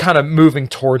 it's kind of moving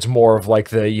towards more of like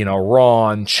the,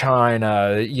 Iran,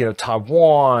 China,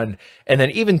 Taiwan, and then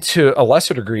even to a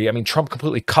lesser degree, I mean, Trump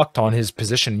completely cucked on his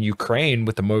position in Ukraine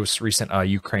with the most recent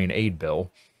Ukraine aid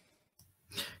bill.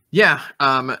 Yeah.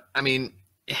 I mean,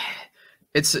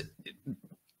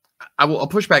 I'll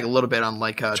push back a little bit on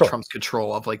like Sure. Trump's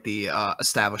control of like the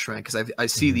establishment, because I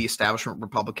see the establishment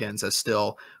Republicans as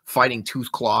still fighting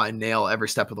tooth, claw, and nail every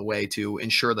step of the way to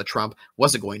ensure that Trump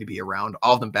wasn't going to be around.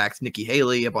 All of them backed Nikki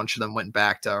Haley. A bunch of them went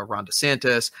back to Ron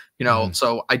DeSantis.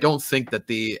 So I don't think that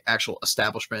the actual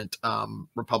establishment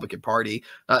Republican Party,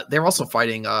 they're also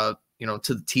fighting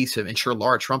to the teeth to ensure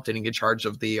Laura Trump didn't get charge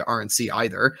of the RNC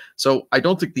either. So I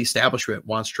don't think the establishment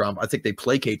wants Trump. I think they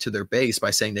placate to their base by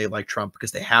saying they like Trump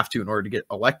because they have to in order to get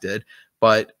elected.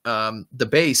 But the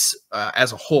base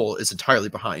as a whole is entirely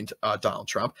behind Donald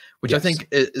Trump, which I think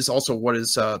is also what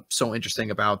is so interesting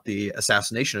about the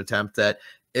assassination attempt, that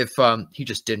if he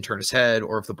just didn't turn his head,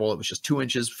 or if the bullet was just 2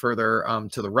 inches further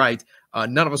to the right,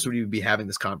 none of us would even be having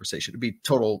this conversation. It'd be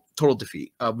total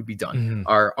defeat. We'd be done.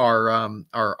 Our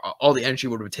all the energy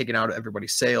would have been taken out of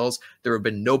everybody's sails. There would have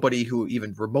been nobody who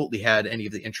even remotely had any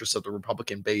of the interests of the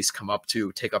Republican base come up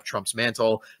to take up Trump's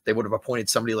mantle. They would have appointed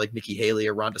somebody like Nikki Haley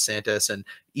or Ron DeSantis, and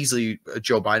easily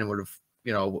Joe Biden would have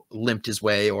limped his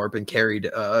way or been carried,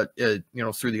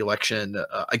 through the election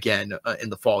again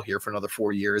in the fall here for another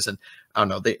 4 years. And I don't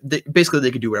know, they basically they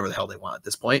could do whatever the hell they want at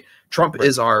this point. Trump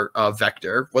is our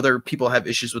vector. Whether people have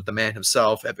issues with the man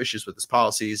himself, have issues with his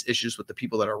policies, issues with the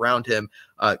people that are around him,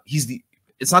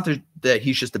 it's not that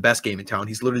he's just the best game in town.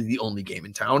 He's literally the only game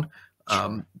in town,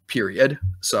 period.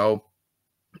 So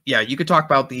yeah, you could talk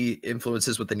about the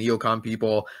influences with the neocon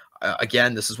people.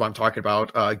 Again, this is what I'm talking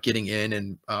about, getting in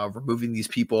and removing these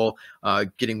people,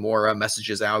 getting more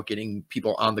messages out, getting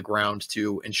people on the ground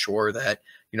to ensure that,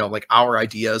 like our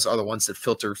ideas are the ones that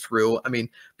filter through. I mean,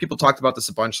 people talked about this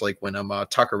a bunch, like when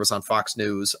Tucker was on Fox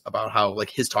News, about how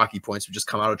like his talking points would just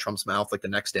come out of Trump's mouth like the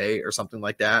next day or something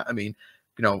like that. I mean,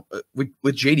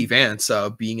 with JD Vance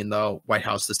being in the White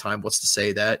House this time, what's to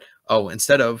say that,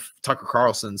 instead of Tucker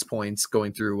Carlson's points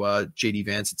going through JD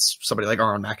Vance, it's somebody like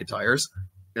Aaron McIntyre's?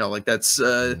 Like that's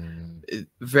it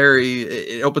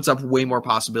opens up way more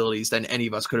possibilities than any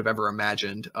of us could have ever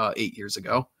imagined 8 years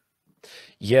ago.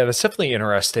 Yeah, that's definitely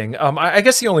interesting. I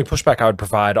guess the only pushback I would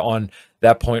provide on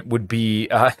that point would be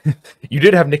you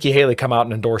did have Nikki Haley come out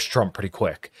and endorse Trump pretty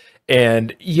quick.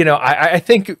 And, I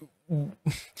think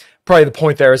probably the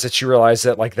point there is that she realized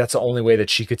that like that's the only way that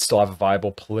she could still have a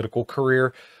viable political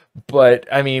career. But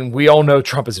I mean, we all know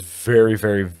Trump is very,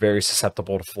 very, very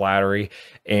susceptible to flattery.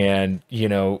 And,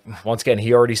 once again,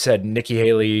 he already said Nikki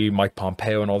Haley, Mike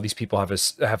Pompeo, and all these people have a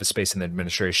space in the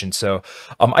administration. So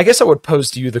I guess I would pose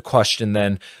to you the question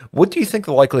then, what do you think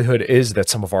the likelihood is that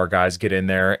some of our guys get in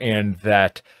there and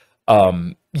that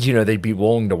they'd be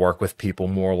willing to work with people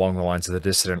more along the lines of the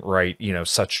dissident right,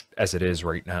 such as it is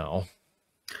right now?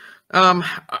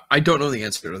 I don't know the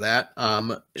answer to that.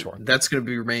 Sure. That's going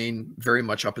to remain very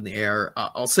much up in the air.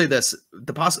 I'll say this: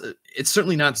 it's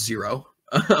certainly not zero.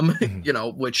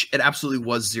 Which it absolutely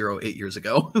was 0 8 years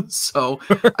ago. So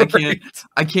Right.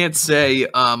 I can't say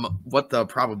what the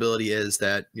probability is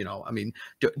that I mean,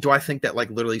 do I think that like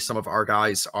literally some of our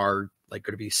guys are like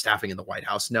going to be staffing in the White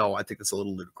House? No, I think that's a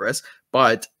little ludicrous.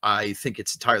 But I think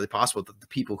it's entirely possible that the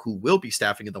people who will be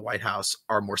staffing in the White House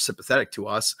are more sympathetic to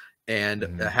us and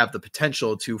Mhm. have the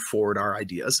potential to forward our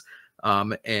ideas.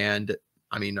 And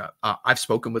I mean, I've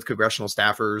spoken with congressional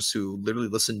staffers who literally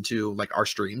listen to like our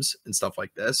streams and stuff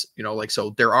like this, like,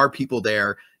 so there are people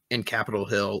there in Capitol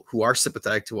Hill who are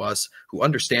sympathetic to us, who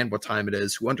understand what time it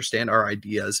is, who understand our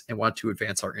ideas and want to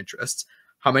advance our interests.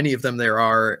 How many of them there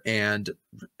are, and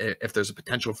if there's a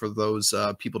potential for those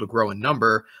people to grow in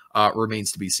number,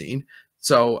 remains to be seen.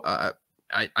 So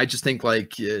I just think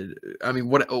like I mean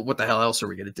what the hell else are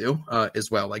we gonna do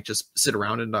as well, like just sit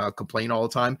around and complain all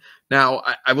the time. Now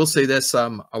I will say this, a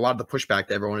lot of the pushback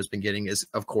that everyone has been getting is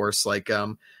of course like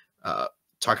uh,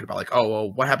 talking about like, oh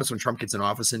well, what happens when Trump gets in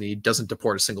office and he doesn't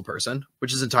deport a single person,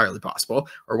 which is entirely possible,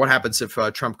 or what happens if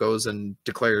Trump goes and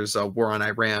declares war on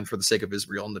Iran for the sake of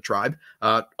Israel and the tribe,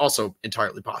 also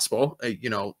entirely possible.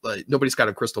 Like, nobody's got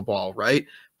a crystal ball, right?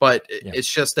 But Yeah.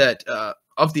 it's just that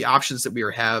of the options that we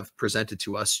have presented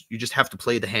to us, you just have to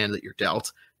play the hand that you're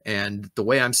dealt. And the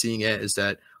way I'm seeing it is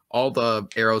that all the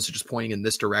arrows are just pointing in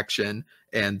this direction,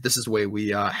 and this is the way we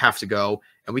have to go.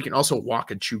 And we can also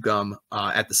walk and chew gum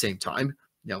at the same time.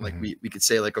 Like Mhm. we could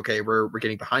say like, okay, we're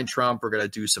getting behind Trump. We're going to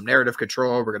do some narrative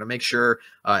control. We're going to make sure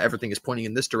everything is pointing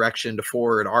in this direction to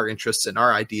forward our interests and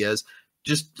our ideas,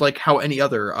 just like how any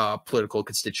other political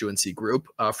constituency group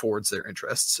forwards their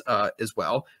interests as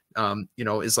well.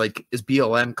 Is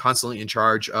BLM constantly in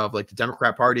charge of like the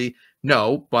Democrat Party?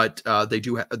 No, but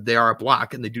they are a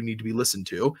bloc and they do need to be listened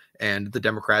to. And the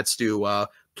Democrats do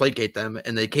placate them,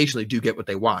 and they occasionally do get what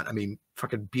they want. I mean,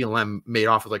 fucking BLM made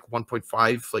off with like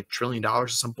 1.5 like trillion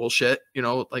dollars or some bullshit,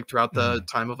 like throughout the Mhm.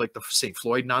 time of like the St.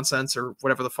 Floyd nonsense or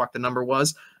whatever the fuck the number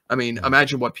was. I mean, Mhm.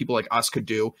 imagine what people like us could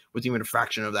do with even a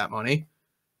fraction of that money.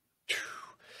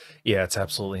 Yeah, it's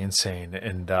absolutely insane.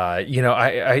 And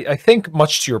I think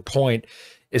much to your point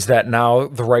is that now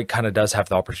the right kind of does have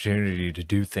the opportunity to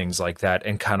do things like that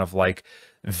and kind of like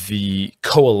the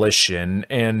coalition.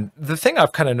 And the thing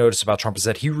I've kind of noticed about Trump is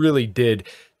that he really did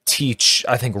teach,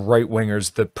 I think, right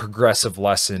wingers the progressive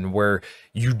lesson where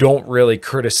you don't really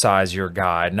criticize your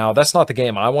guy. Now, that's not the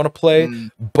game I want to play, Mm,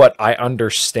 but I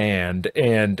understand.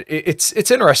 And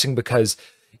it's interesting because,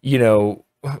 you know,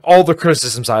 all the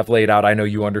criticisms I've laid out, I know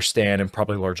you understand and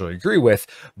probably largely agree with,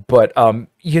 but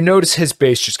you notice his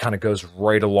base just kind of goes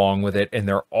right along with it, and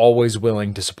they're always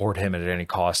willing to support him at any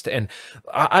cost. And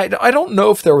I don't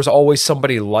know if there was always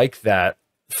somebody like that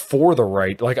for the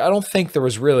right. Like, I don't think there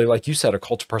was really, like you said, a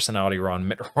cult of personality around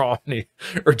Mitt Romney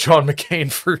or John McCain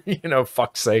for,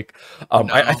 fuck's sake. I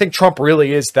no. think Trump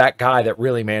really is that guy that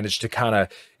really managed to kind of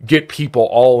get people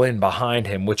all in behind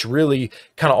him, which really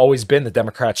kind of always been the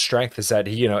Democrats' strength is that,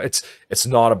 it's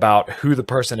not about who the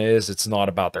person is. It's not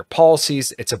about their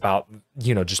policies. It's about,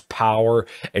 just power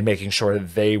and making sure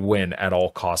that they win at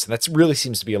all costs. And that's really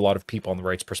seems to be a lot of people on the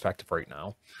right's perspective right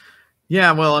now.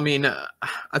 Yeah, well, I mean,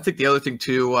 I think the other thing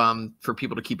too, for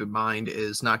people to keep in mind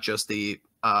is not just the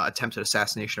attempted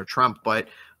assassination of Trump, but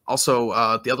also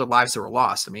the other lives that were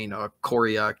lost. I mean,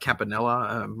 Corey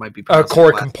Campanella might be pronouncing his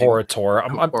Corey last name. Comparator.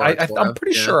 I'm Comparatora,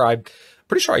 pretty yeah. sure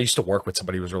I used to work with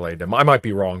somebody who was related to him. I might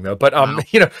be wrong though, but Wow.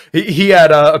 he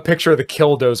had a picture of the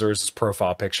Killdozer as his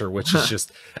profile picture, which is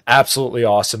just absolutely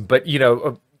awesome. But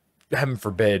heaven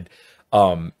forbid,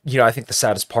 I think the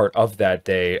saddest part of that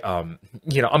day, I'm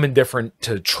indifferent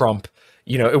to Trump,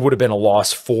 you know, it would have been a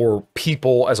loss for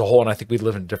people as a whole. And I think we'd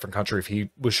live in a different country if he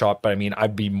was shot. But I mean,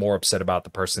 I'd be more upset about the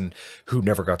person who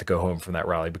never got to go home from that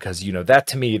rally, because, you know, that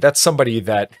to me, that's somebody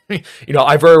that, you know,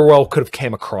 I very well could have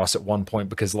came across at one point,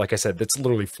 because like I said, that's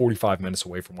literally 45 minutes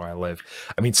away from where I live.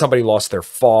 I mean, somebody lost their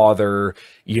father,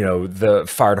 you know, the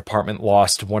fire department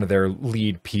lost one of their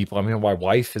lead people. I mean, my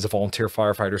wife is a volunteer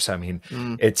firefighter. So, I mean,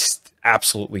 it's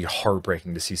absolutely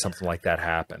heartbreaking to see something like that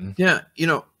happen. Yeah, you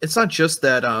know, it's not just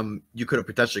that you could have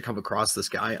potentially come across this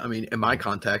guy. I mean, in my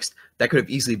context, that could have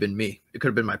easily been me. It could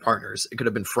have been my partners. It could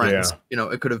have been friends. Yeah. You know,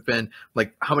 it could have been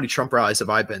like, how many Trump rallies have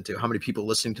I been to? How many people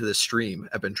listening to this stream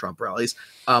have been Trump rallies?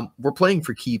 We're playing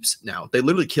for keeps now. They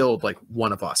literally killed like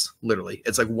one of us. Literally,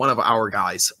 it's like one of our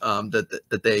guys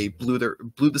that they blew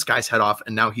this guy's head off,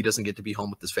 and now he doesn't get to be home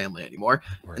with his family anymore.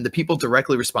 Right. And the people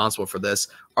directly responsible for this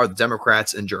are the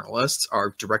Democrats and journalists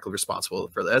are directly responsible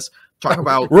for this. Talk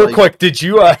about real quick. Did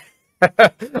you? I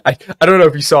don't know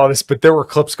if you saw this, but there were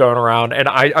clips going around, and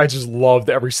I just loved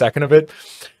every second of it.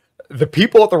 The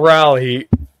people at the rally,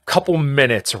 couple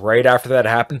minutes right after that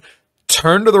happened,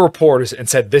 turned to the reporters and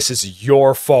said, "This is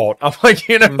your fault." I'm like,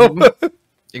 you know,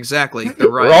 exactly. They're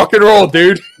right. Rock and roll,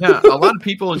 dude. Yeah, a lot of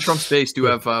people in Trump's base do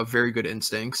have very good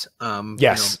instincts. Yes,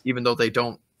 you know, even though they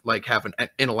don't like have an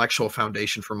intellectual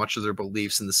foundation for much of their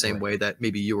beliefs in the same way that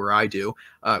maybe you or I do.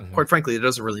 Quite frankly, it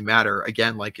doesn't really matter.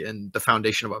 Again, like in the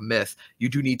foundation of a myth, you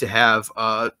do need to have,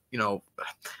 you know,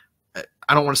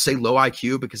 I don't want to say low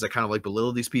IQ because I kind of like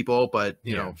belittle these people, but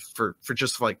you know, for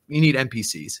just like, you need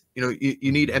NPCs, you know,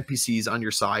 you need NPCs on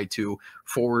your side to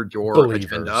forward your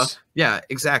agenda. Yeah,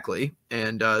 exactly.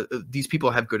 And these people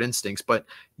have good instincts, but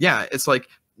yeah, it's like,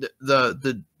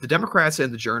 the Democrats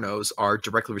and the journos are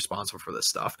directly responsible for this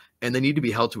stuff, and they need to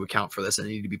be held to account for this, and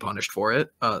they need to be punished for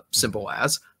it. Simple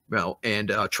as. Well,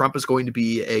 and Trump is going to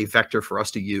be a vector for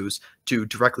us to use to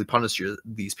directly punish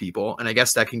these people. And I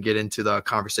guess that can get into the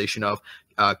conversation of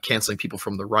canceling people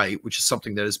from the right, which is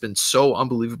something that has been so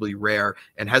unbelievably rare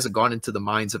and hasn't gone into the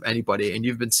minds of anybody. And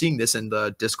you've been seeing this in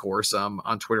the discourse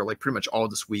on Twitter, like pretty much all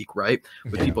this week, right?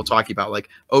 With people talking about like,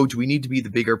 oh, do we need to be the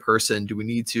bigger person? Do we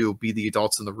need to be the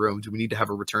adults in the room? Do we need to have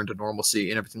a return to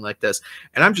normalcy and everything like this?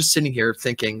 And I'm just sitting here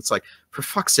thinking, it's like, for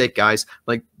fuck's sake, guys,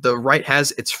 like the right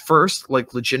has its first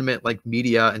like legitimate like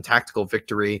media and tactical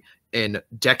victory in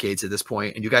decades at this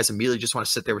point, and you guys immediately just want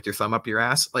to sit there with your thumb up your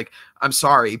ass. Like, I'm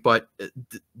sorry, but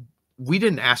we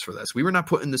didn't ask for this. We were not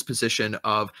put in this position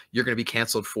of you're going to be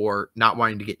canceled for not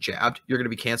wanting to get jabbed. You're going to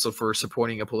be canceled for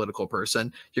supporting a political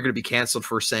person. You're going to be canceled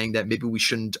for saying that maybe we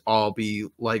shouldn't all be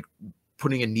like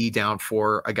putting a knee down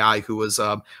for a guy who was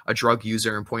a drug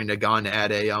user and pointing a gun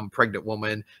at a pregnant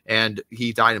woman, and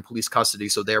he died in police custody.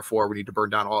 So therefore we need to burn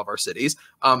down all of our cities.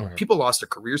 People lost their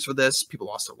careers for this. People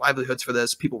lost their livelihoods for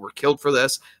this. People were killed for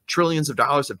this. Trillions of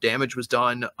dollars of damage was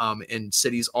done in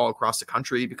cities all across the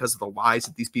country because of the lies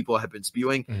that these people have been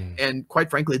spewing. And quite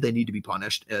frankly, they need to be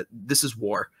punished. This is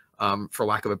war. For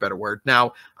lack of a better word.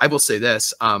 Now, I will say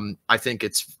this. I think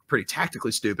it's pretty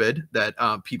tactically stupid that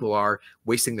people are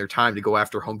wasting their time to go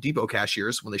after Home Depot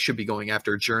cashiers when they should be going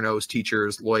after journos,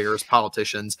 teachers, lawyers,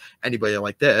 politicians, anybody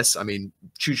like this. I mean,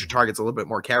 choose your targets a little bit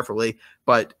more carefully.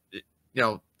 But, you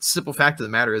know, simple fact of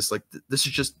the matter is, like, this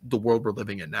is just the world we're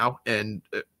living in now. And,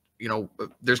 you know,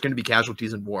 there's going to be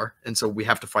casualties in war. And so we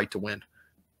have to fight to win.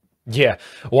 Yeah.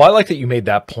 Well, I like that you made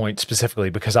that point specifically,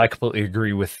 because I completely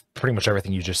agree with pretty much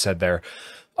everything you just said there.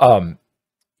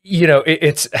 You know,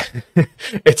 it's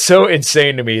it's so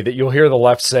insane to me that you'll hear the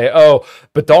left say, "Oh,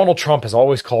 but Donald Trump has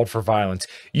always called for violence."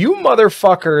 You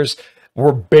motherfuckers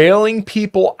were bailing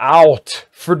people out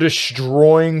for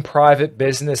destroying private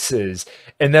businesses,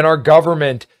 and then our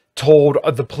government told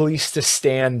the police to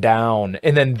stand down.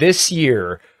 And then this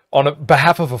year, on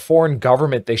behalf of a foreign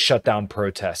government, they shut down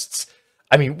protests.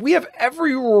 I mean, we have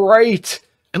every right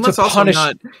and let's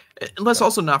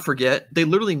also not forget, they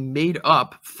literally made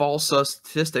up false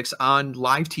statistics on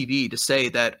live TV to say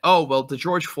that, oh, well, the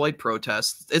George Floyd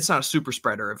protests, it's not a super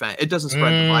spreader event. It doesn't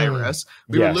spread the virus.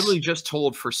 We were literally just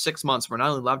told for 6 months we're not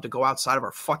only allowed to go outside of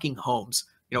our fucking homes.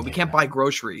 You know, we can't buy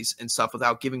groceries and stuff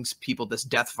without giving people this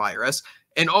death virus.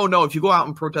 And, oh, no, if you go out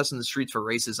and protest in the streets for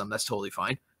racism, that's totally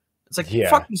fine. It's like,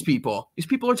 fuck these people. These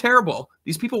people are terrible.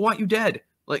 These people want you dead.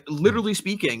 Like, literally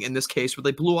speaking, in this case, where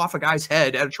they blew off a guy's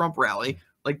head at a Trump rally.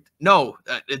 Like, no,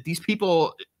 these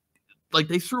people, like,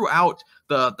 they threw out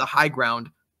the high ground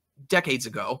decades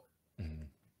ago.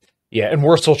 Yeah, and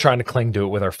we're still trying to cling to it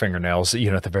with our fingernails,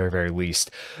 you know, at the very, very least.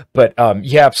 But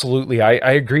yeah, absolutely. I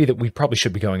agree that we probably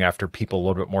should be going after people a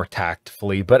little bit more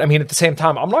tactfully. But I mean, at the same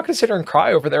time, I'm not going to sit here and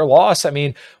cry over their loss. I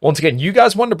mean, once again, you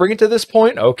guys wanted to bring it to this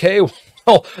point. Okay,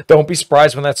 well, don't be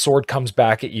surprised when that sword comes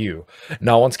back at you.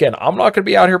 Now, once again, I'm not going to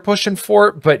be out here pushing for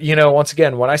it, but once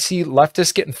again, when I see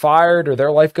leftists getting fired or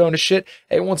their life going to shit,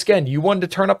 hey, once again, you wanted to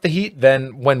turn up the heat.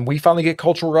 Then when we finally get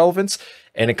cultural relevance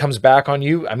and it comes back on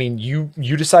you, I mean, you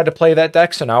decide to play that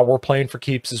deck, so now we're playing for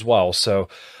keeps as well. So,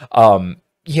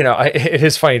 it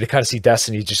is funny to kind of see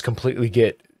Destiny just completely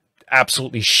get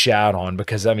absolutely shat on,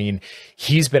 because I mean,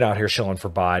 he's been out here shilling for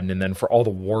Biden, and then for all the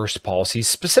worst policies,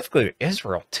 specifically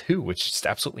Israel too, which is just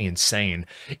absolutely insane.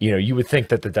 You would think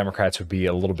that the Democrats would be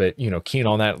a little bit, keen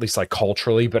on that, at least like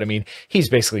culturally, but I mean, he's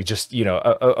basically just,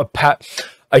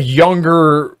 a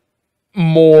younger,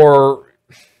 more,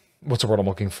 what's the word I'm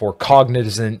looking for,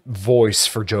 cognizant voice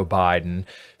for Joe Biden.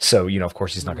 So, of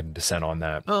course, he's not going to dissent on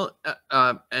that. Well,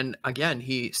 and again,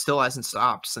 he still hasn't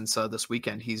stopped since this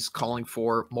weekend. He's calling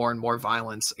for more and more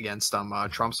violence against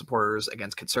Trump supporters,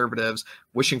 against conservatives,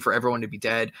 wishing for everyone to be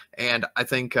dead. And I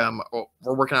think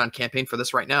we're working on a campaign for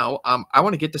this right now. I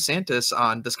want to get DeSantis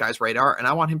on this guy's radar, and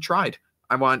I want him tried.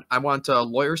 I want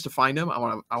lawyers to find him. I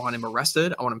want him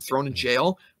arrested. I want him thrown in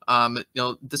jail.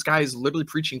 This guy is literally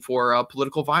preaching for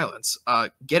political violence.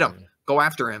 Get him, go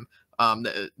after him.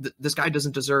 This guy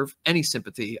doesn't deserve any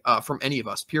sympathy from any of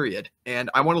us, period.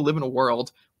 And I want to live in a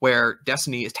world where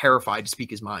Destiny is terrified to speak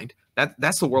his mind.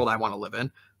 That's the world I want to live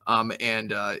in.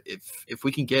 If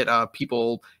we can get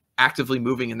people actively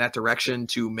moving in that direction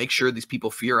to make sure these people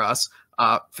fear us,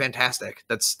 fantastic.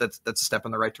 That's a step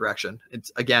in the right direction.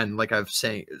 It's, again, like I've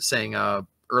saying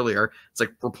earlier, it's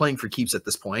like we're playing for keeps at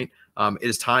this point. It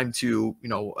is time to,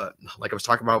 like I was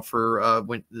talking about for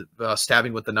when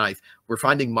stabbing with the knife, we're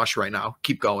finding mush right now.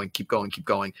 Keep going, keep going, keep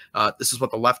going. This is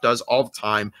what the left does all the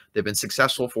time. They've been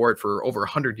successful for it for over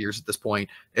 100 years at this point.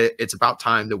 It's about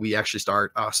time that we actually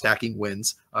start stacking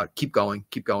wins. Keep going,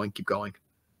 keep going, keep going.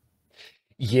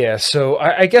 Yeah, so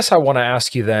I guess I want to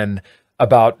ask you then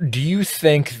about, do you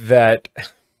think that,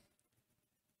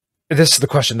 this is the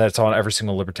question that's on every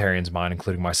single libertarian's mind,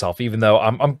 including myself, even though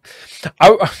I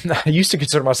used to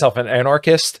consider myself an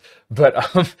anarchist, but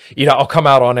I'll come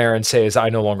out on air and say I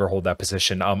no longer hold that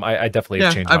position. I definitely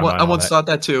have changed my mind. I once thought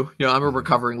that too. I'm a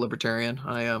recovering libertarian.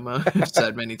 I am I've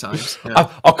said many times.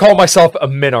 Yeah. I'll call myself a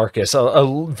minarchist,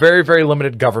 a very, very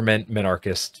limited government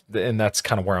minarchist, and that's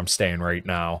kind of where I'm staying right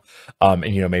now. And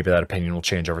maybe that opinion will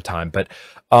change over time, but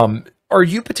are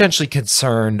you potentially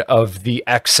concerned of the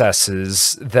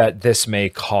excesses that this may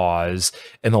cause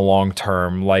in the long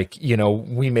term? Like,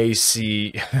 we may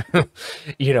see,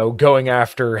 going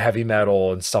after heavy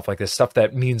metal and stuff like this, stuff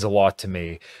that means a lot to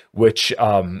me, which,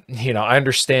 I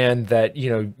understand that,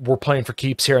 we're playing for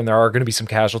keeps here and there are going to be some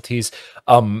casualties.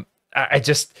 I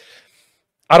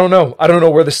don't know. I don't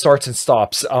know where this starts and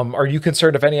stops. Are you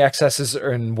concerned of any excesses,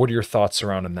 and what are your thoughts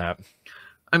surrounding that?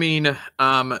 I mean,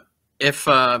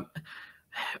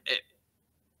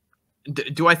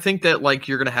 do I think that like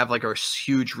you're gonna have like a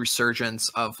huge resurgence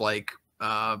of like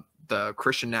the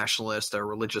Christian nationalist or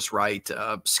religious right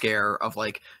scare of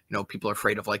like people are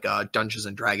afraid of like Dungeons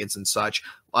and Dragons and such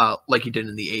like you did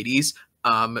in the 80s?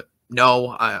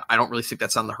 No, I don't really think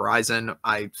that's on the horizon.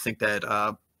 I think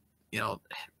that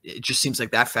it just seems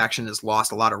like that faction has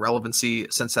lost a lot of relevancy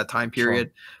since that time period.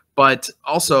 Sure. But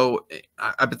also,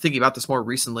 I've been thinking about this more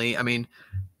recently. I mean,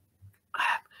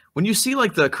 when you see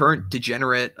like the current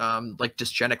degenerate, like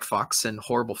dysgenic fucks and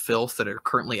horrible filth that are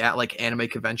currently at like anime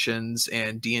conventions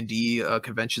and D&D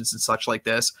conventions and such like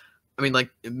this, I mean,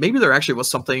 like maybe there actually was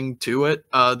something to it.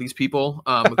 These people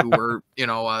who were,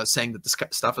 saying that this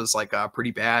stuff is like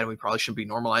pretty bad and we probably shouldn't be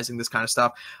normalizing this kind of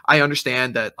stuff. I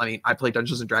understand that. I mean, I play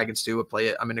Dungeons and Dragons too.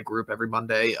 I'm in a group every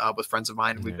Monday with friends of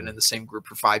mine, and we've been in the same group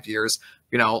for 5 years.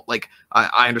 Like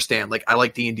I understand. Like I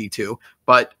like D&D too,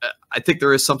 but I think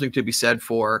there is something to be said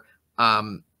for.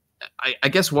 I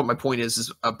guess what my point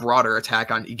is a broader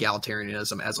attack on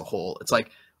egalitarianism as a whole. It's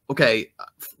like, okay,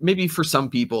 maybe for some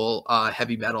people,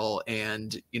 heavy metal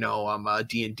and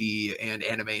D&D and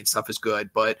anime and stuff is good,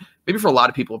 but maybe for a lot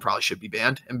of people, it probably should be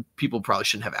banned, and people probably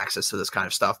shouldn't have access to this kind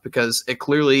of stuff because it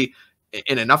clearly,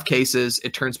 in enough cases,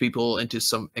 it turns people into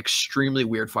some extremely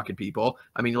weird fucking people.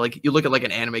 I mean, like you look at like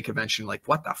an anime convention, like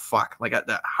what the fuck? Like,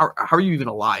 how are you even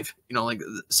alive? Like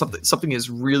something is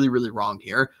really, really wrong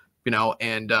here.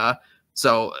 And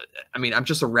so, I mean, I'm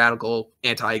just a radical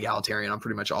anti-egalitarian on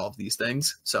pretty much all of these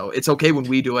things. So it's okay when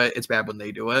we do it. It's bad when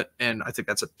they do it. And I think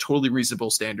that's a totally reasonable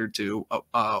standard to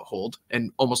hold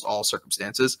in almost all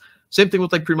circumstances. Same thing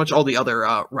with like pretty much all the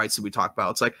other rights that we talk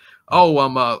about. It's like,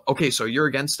 okay, so you're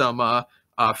against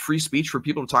free speech for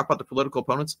people to talk about their political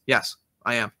opponents? Yes,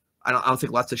 I am. I don't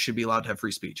think leftists should be allowed to have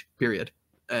free speech, period.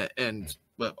 And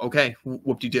okay,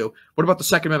 whoop-de-doo. What about the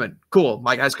Second Amendment? Cool,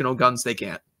 my guys can own guns, they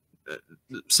can't.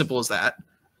 Simple as that.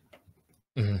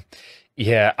 Mhm.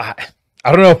 Yeah,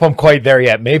 I don't know if I'm quite there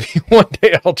yet. Maybe one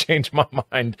day I'll change my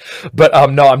mind. But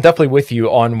no, I'm definitely with you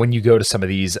on when you go to some of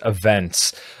these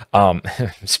events. Um,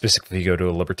 specifically, you go to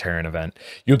a libertarian event,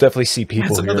 you'll definitely see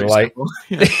people That's who another are like,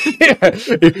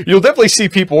 example. Yeah. you'll definitely see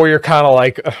people where you're kind of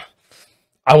like, "Ugh,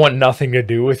 I want nothing to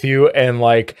do with you," and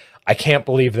like, I can't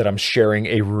believe that I'm sharing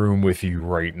a room with you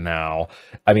right now.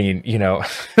 I mean,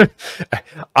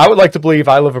 I would like to believe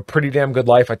I live a pretty damn good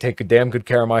life. I take a damn good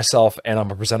care of myself, and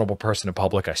I'm a presentable person in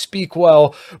public. I speak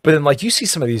well, but then like you see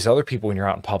some of these other people when you're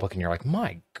out in public, and you're like,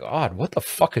 my God, what the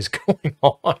fuck is going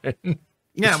on?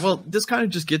 Yeah, well, this kind of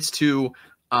just gets to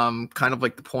kind of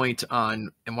like the point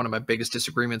on, and one of my biggest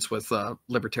disagreements with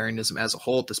libertarianism as a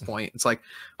whole at this point. It's like,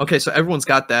 okay, so everyone's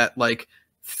got that like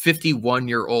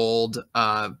 51-year-old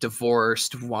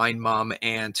divorced wine mom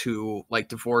aunt who like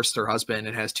divorced her husband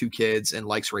and has 2 kids and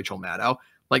likes Rachel Maddow.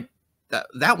 Like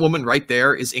that woman right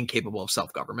there is incapable of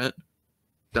self-government.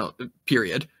 No,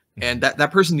 period. And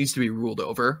that person needs to be ruled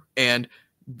over. And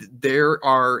there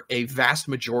are a vast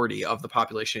majority of the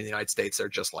population in the United States that are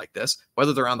just like this,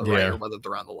 whether they're on the right Yeah. or whether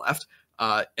they're on the left.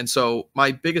 And so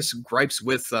my biggest gripes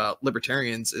with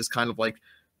libertarians is kind of like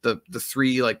the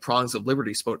 3 like prongs of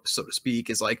liberty, so to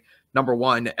speak, is like, number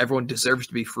 1, everyone deserves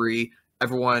to be free,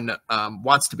 everyone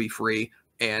wants to be free,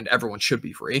 and everyone should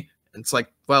be free. And it's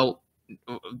like, well,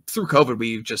 through COVID,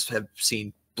 we just have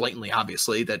seen blatantly,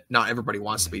 obviously, that not everybody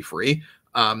wants to be free.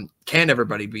 Can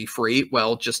everybody be free?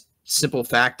 Well, just simple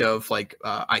fact of like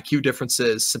IQ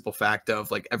differences, simple fact of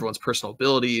like everyone's personal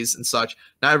abilities and such.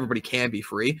 Not everybody can be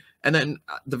free. And then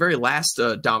the very last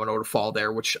domino to fall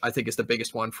there, which I think is the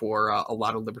biggest one for a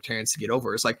lot of libertarians to get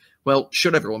over, is like, well,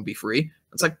 should everyone be free?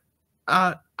 It's like,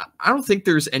 I don't think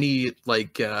there's any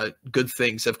like good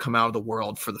things have come out of the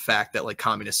world for the fact that like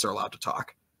communists are allowed to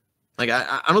talk. Like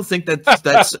I don't think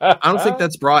that's I don't think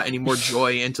that's brought any more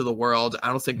joy into the world. I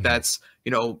don't think that's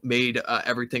made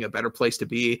everything a better place to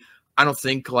be. I don't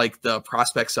think like the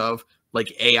prospects of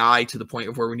like AI to the point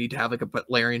of where we need to have like a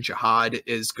Butlerian jihad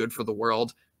is good for the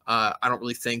world. I don't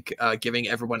really think giving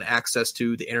everyone access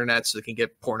to the internet so they can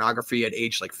get pornography at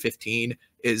age like 15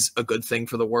 is a good thing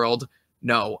for the world.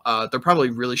 No, there probably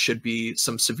really should be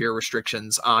some severe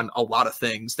restrictions on a lot of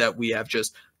things that we have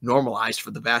just normalized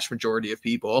for the vast majority of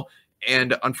people.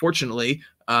 And unfortunately,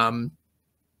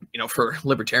 for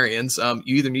libertarians,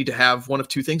 you either need to have one of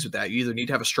 2 things with that. You either need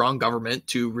to have a strong government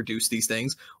to reduce these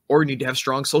things, or you need to have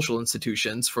strong social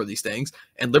institutions for these things.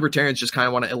 And libertarians just kind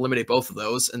of want to eliminate both of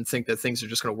those and think that things are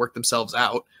just going to work themselves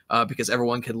out because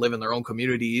everyone can live in their own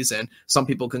communities and some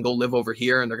people can go live over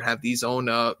here and they're going to have these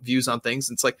own views on things.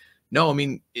 And it's like, no, I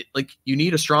mean, you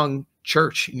need a strong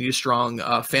church, you need a strong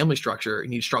family structure, you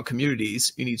need strong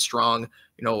communities, you need strong,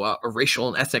 a racial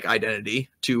and ethnic identity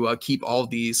to keep all of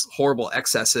these horrible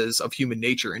excesses of human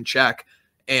nature in check.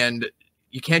 And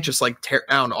you can't just like tear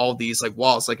down all of these like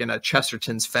walls, like in a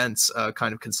Chesterton's fence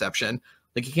kind of conception.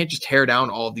 Like you can't just tear down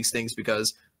all of these things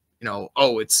because,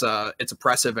 it's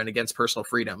oppressive and against personal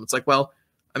freedom. It's like, well,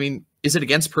 I mean, is it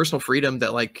against personal freedom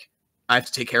that like I have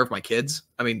to take care of my kids?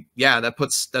 I mean, yeah,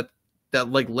 that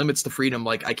like limits the freedom.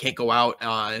 Like I can't go out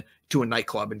to a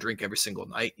nightclub and drink every single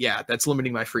night. Yeah, that's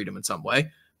limiting my freedom in some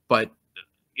way. But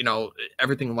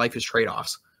everything in life is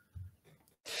trade-offs.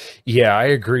 Yeah, I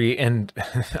agree. And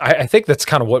I think that's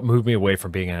kind of what moved me away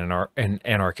from being an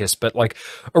anarchist. But like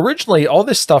originally, all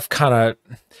this stuff kind of,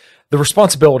 the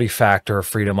responsibility factor of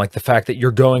freedom, like the fact that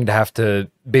you're going to have to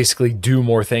basically do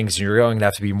more things, and you're going to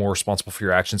have to be more responsible for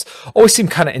your actions, always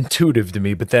seemed kind of intuitive to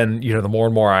me. But then, the more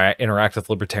and more I interact with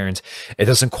libertarians, it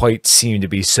doesn't quite seem to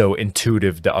be so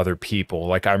intuitive to other people.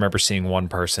 Like I remember seeing one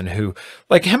person who,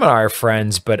 like him and I are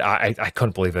friends, but I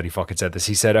couldn't believe that he fucking said this.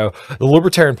 He said, "Oh, the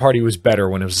Libertarian Party was better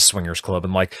when it was a swingers club."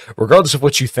 And like, regardless of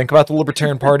what you think about the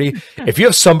Libertarian Party, if you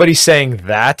have somebody saying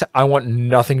that, I want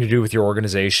nothing to do with your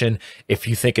organization if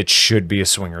you think it should be a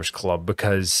swingers club,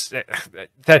 because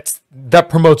that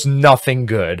promotes nothing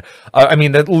good. I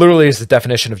mean, that literally is the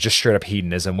definition of just straight up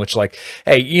hedonism, which like,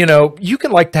 hey, you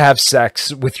can like to have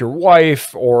sex with your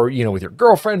wife or, with your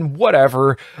girlfriend,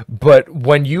 whatever. But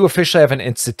when you officially have an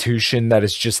institution that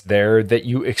is just there, that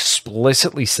you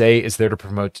explicitly say is there to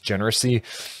promote degeneracy,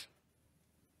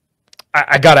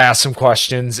 I got to ask some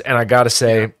questions, and I got to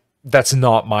say, that's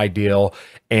not my deal.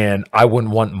 And I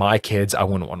wouldn't want my kids, I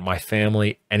wouldn't want my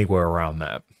family anywhere around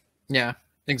that. Yeah,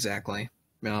 exactly.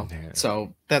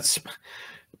 So that's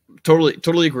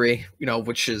totally agree,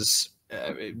 which is,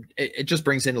 it just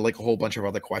brings into like a whole bunch of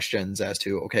other questions as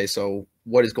to, okay, so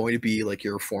what is going to be like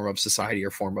your form of society or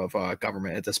form of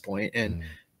government at this point? And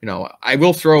I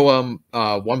will throw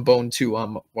one bone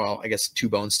to well, I guess two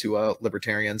bones to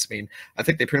libertarians. I mean, I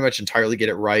think they pretty much entirely get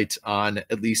it right on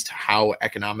at least how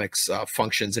economics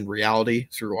functions in reality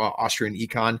through Austrian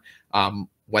econ.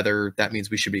 Whether that means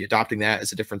we should be adopting that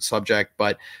is a different subject,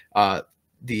 but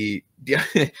the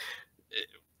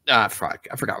fuck,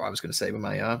 I forgot what I was going to say with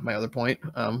my my other point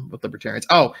with libertarians.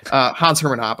 Oh, Hans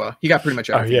Hermann Hoppe, he got pretty much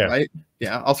everything right.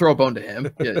 Yeah, I'll throw a bone to him.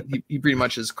 Yeah, he pretty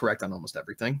much is correct on almost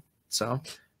everything. So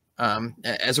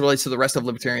as it relates to the rest of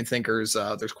libertarian thinkers,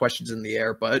 there's questions in the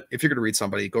air, but if you're going to read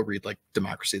somebody, go read like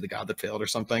Democracy, the God That Failed or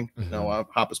something.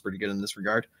 Hoppe's pretty good in this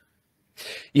regard.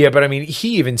 Yeah, but I mean,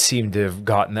 he even seemed to have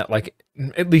gotten that, like,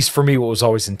 at least for me, what was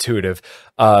always intuitive,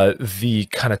 the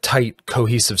kind of tight,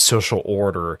 cohesive social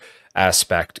order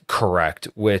aspect correct,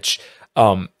 which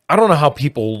I don't know how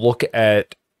people look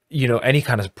at, any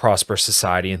kind of prosperous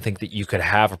society and think that you could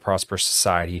have a prosperous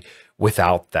society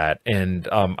without that. And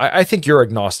I think you're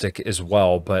agnostic as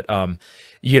well, but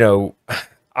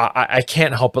I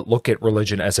can't help but look at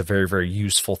religion as a very, very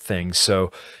useful thing.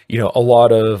 So, a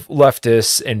lot of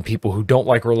leftists and people who don't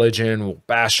like religion will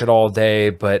bash it all day,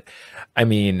 but I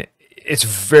mean, it's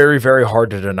very, very hard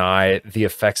to deny the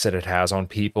effects that it has on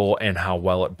people and how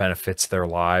well it benefits their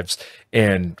lives.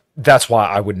 And that's why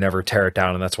I would never tear it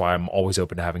down. And that's why I'm always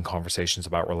open to having conversations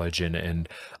about religion and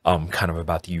kind of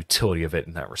about the utility of it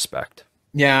in that respect.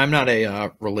 Yeah, I'm not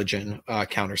a religion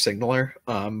counter signaler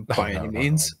by any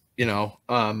means.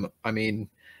 I mean,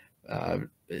 I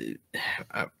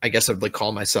guess I'd like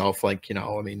call myself like,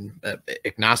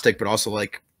 agnostic, but also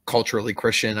like culturally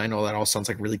Christian. I know that all sounds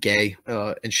like really gay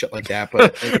and shit like that,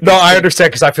 but no, I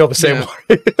understand because I feel the same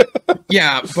way.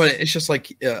 Yeah, but it's just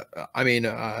like, I mean,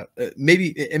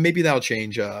 maybe that'll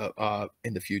change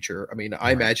in the future. I mean,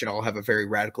 I imagine I'll have a very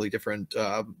radically different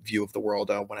view of the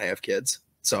world when I have kids.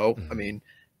 So, I mean,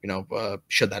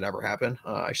 should that ever happen,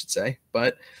 I should say,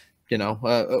 but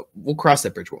we'll cross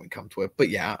that bridge when we come to it. But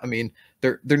yeah, I mean,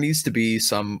 there needs to be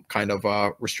some kind of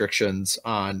restrictions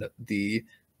on the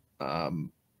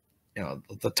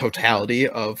the totality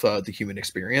of the human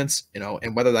experience,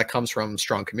 and whether that comes from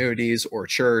strong communities or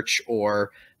church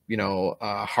or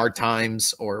hard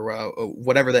times or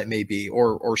whatever that may be,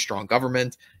 or strong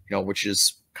government, which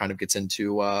is kind of gets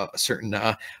into a certain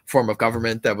form of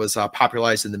government that was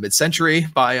popularized in the mid-century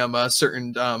by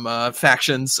certain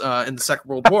factions in the Second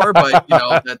World War, but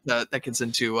that gets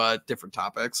into different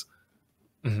topics.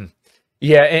 Mm-hmm.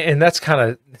 Yeah, and that's kind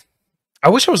of, I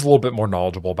wish I was a little bit more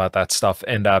knowledgeable about that stuff.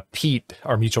 And Pete,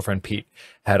 our mutual friend Pete,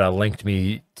 had linked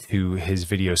me to his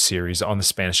video series on the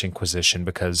Spanish Inquisition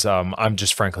because I'm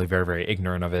just frankly very, very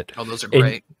ignorant of it. Oh, those are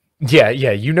great. Yeah,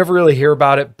 you never really hear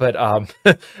about it, but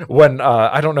when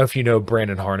I don't know if you know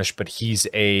Brandon Harnish, but he's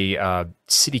a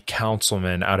city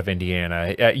councilman out of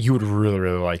Indiana. You would really,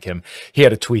 really like him. He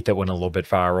had a tweet that went a little bit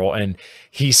viral, and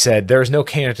he said, "There's no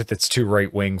candidate that's too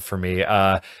right wing for me.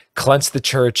 Cleanse the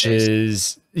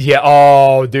churches." Yeah.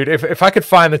 Oh, dude, if I could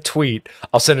find the tweet,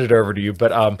 I'll send it over to you.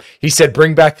 But he said,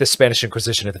 "Bring back the Spanish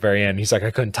Inquisition" at the very end. He's like,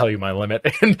 "I couldn't tell you my limit."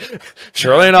 And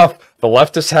surely enough, the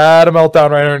leftists had a meltdown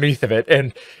right underneath of it.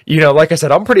 And like I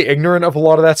said, I'm pretty ignorant of a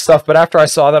lot of that stuff. But after I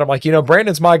saw that, I'm like,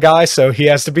 Brandon's my guy, so he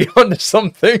has to be onto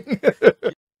something.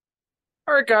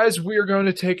 All right, guys, we are going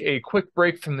to take a quick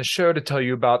break from the show to tell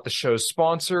you about the show's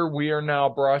sponsor. We are now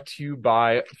brought to you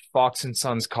by Fox &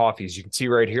 Sons Coffees. You can see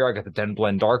right here, I got the Den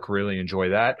Blend Dark. Really enjoy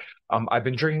that. I've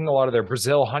been drinking a lot of their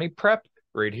Brazil Honey Prep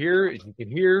right here. As you can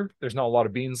hear, there's not a lot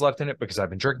of beans left in it because I've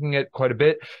been drinking it quite a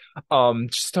bit.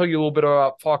 Just to tell you a little bit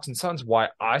about Fox & Sons, why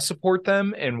I support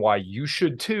them and why you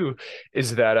should too,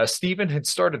 is that Steven had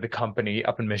started the company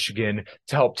up in Michigan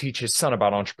to help teach his son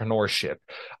about entrepreneurship.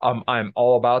 I'm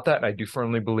all about that, and I do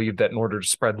firmly believe that in order to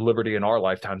spread liberty in our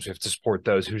lifetimes, we have to support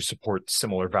those who support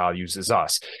similar values as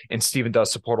us. And Steven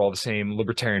does support all the same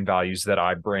libertarian values that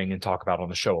I bring and talk about on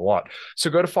the show a lot. So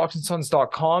go to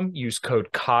foxandsons.com, use code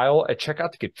Kyle at checkout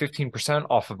to get 15%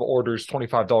 off of orders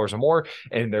 $25 or more,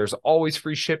 and there's always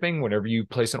free shipping whenever you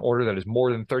place an order that is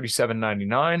more than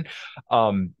 $37.99.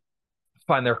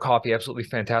 Find their coffee absolutely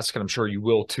fantastic, and I'm sure you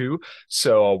will too.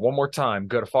 So one more time,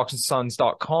 go to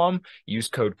foxandsons.com, use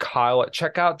code Kyle at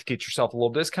checkout to get yourself a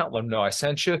little discount. Let them know I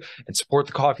sent you, and support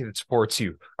the coffee that supports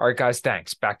you. All right, guys,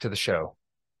 thanks. Back to the show.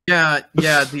 Yeah,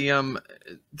 yeah.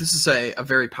 This is a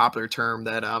very popular term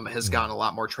that has Mm, gotten a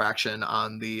lot more traction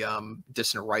on the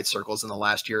dissident right circles in the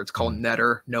last year. It's called mm,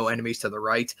 netter, no enemies to the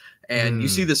right, and you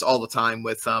see mm, this all the time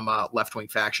with left wing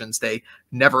factions. They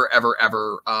never, ever,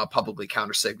 ever publicly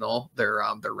counter signal their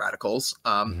radicals.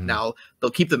 mm, Now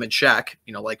they'll keep them in check.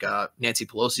 You know, like Nancy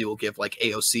Pelosi will give like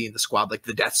AOC and the squad like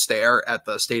the death stare at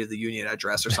the State of the Union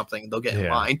address or something. They'll get in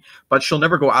yeah. line, but she'll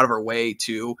never go out of her way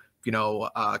to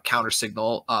counter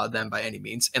signal them by any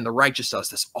means. And the right just does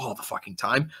this all the fucking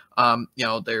time.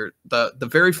 They're the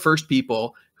very first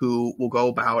people who will go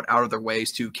about out of their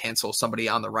ways to cancel somebody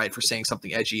on the right for saying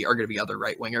something edgy are going to be other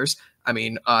right wingers. I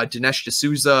mean, Dinesh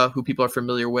D'Souza, who people are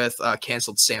familiar with,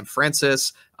 canceled Sam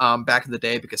Francis back in the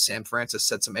day because Sam Francis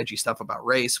said some edgy stuff about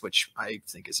race, which I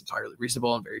think is entirely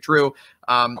reasonable and very true.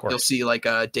 Of You'll course. see like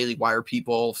Daily Wire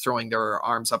people throwing their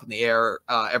arms up in the air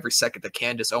every second that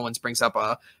Candace Owens brings up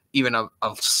even a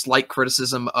slight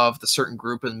criticism of the certain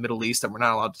group in the Middle East that we're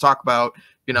not allowed to talk about,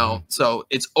 Mhm. so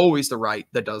it's always the right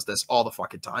that does this all the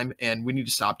fucking time. And we need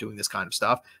to stop doing this kind of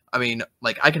stuff. I mean,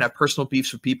 like I can have personal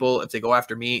beefs with people if they go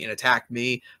after me and attack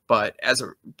me, but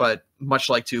but much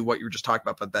like to what you were just talking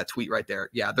about, but that tweet right there,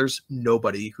 yeah, there's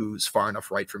nobody who's far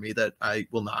enough right for me that I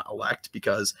will not elect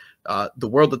because the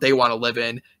world that they want to live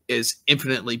in is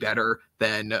infinitely better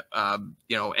than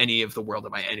any of the world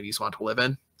that my enemies want to live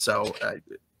in. So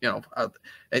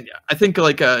and I think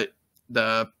like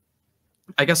the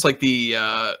I guess like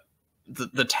the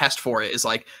test for it is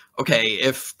like, okay,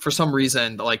 if for some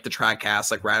reason like the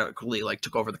Tradcast like radically like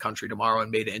took over the country tomorrow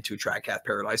and made it into a Tradcast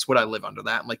paradise, would I live under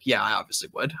that? I'm like, yeah, I obviously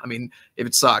would. I mean, if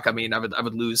it sucked, I mean, I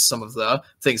would lose some of the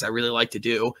things I really like to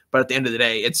do, but at the end of the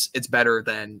day, it's better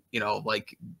than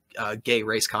like gay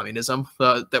race communism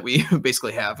that we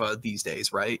basically have these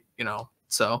days, right?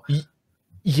 So Y-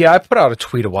 Yeah, I put out a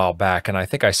tweet a while back, and I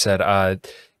think I said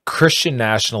Christian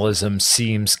nationalism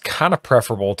seems kind of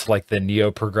preferable to like the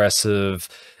neo-progressive,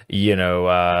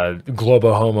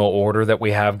 globo homo order that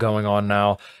we have going on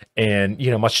now. And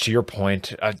much to your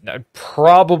point, I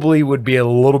probably would be a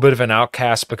little bit of an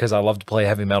outcast because I love to play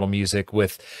heavy metal music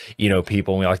with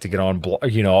people. And we like to get on,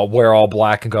 wear all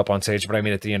black and go up on stage. But I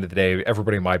mean, at the end of the day,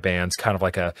 everybody in my band's kind of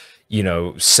like a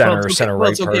well, center well,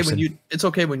 right person. it's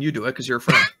okay when you do it because you're a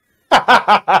friend.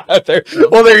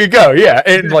 Well, there you go. Yeah,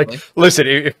 and like, Exactly.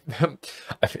 listen,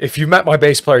 if you met my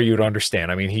bass player, you'd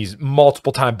understand. I mean, he's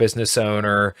multiple time business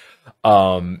owner.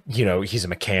 He's a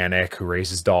mechanic who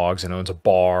raises dogs and owns a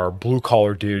bar. Blue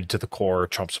collar dude to the core,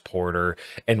 Trump supporter,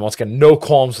 and once again, no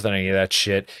qualms with any of that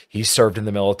shit. He served in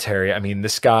the military. I mean,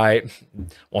 this guy.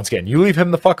 Once again, you leave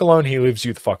him the fuck alone, he leaves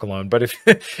you the fuck alone. But if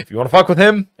if you want to fuck with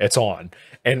him, it's on.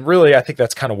 And really, I think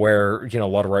that's kind of where a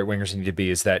lot of right wingers need to be.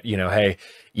 Is that hey,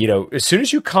 as soon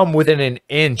as you come within an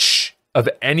inch of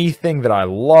anything that I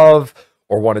love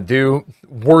or want to do,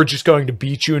 we're just going to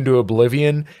beat you into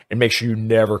oblivion and make sure you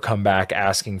never come back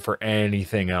asking for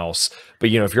anything else.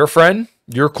 But if you're a friend,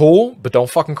 you're cool, but don't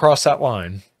fucking cross that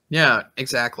line. Yeah,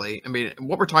 exactly. I mean,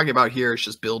 what we're talking about here is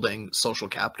just building social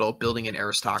capital, building an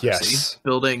aristocracy, Yes.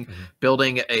 building Mhm.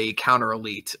 building a counter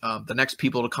elite, the next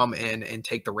people to come in and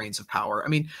take the reins of power. I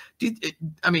mean,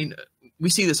 we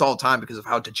see this all the time because of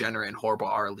how degenerate and horrible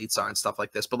our elites are and stuff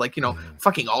like this. But like, Mhm.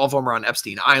 fucking all of them are on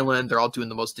Epstein Island. They're all doing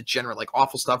the most degenerate, like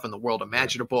awful stuff in the world Yeah.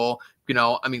 imaginable.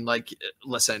 I mean, like,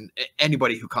 listen,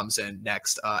 anybody who comes in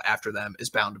next after them is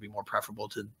bound to be more preferable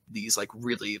to these like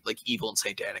really like evil and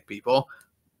satanic people.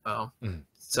 Oh, Mhm.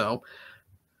 so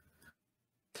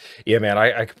Yeah, man,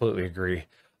 I completely agree.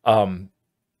 Um,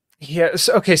 Yes.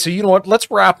 Okay. So you know what?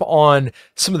 Let's wrap on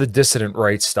some of the dissident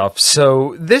right stuff.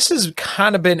 So this has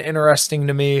kind of been interesting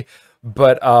to me,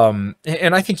 but and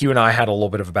I think you and I had a little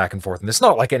bit of a back and forth, and it's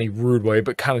not like any rude way,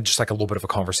 but kind of just like a little bit of a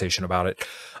conversation about it.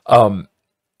 Um,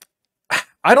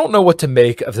 I don't know what to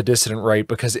make of the dissident right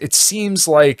because it seems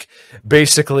like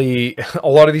basically a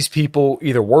lot of these people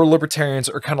either were libertarians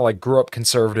or kind of like grew up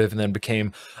conservative and then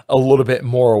became a little bit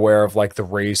more aware of like the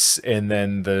race and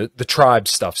then the tribe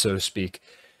stuff, so to speak.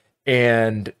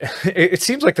 And it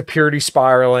seems like the purity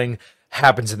spiraling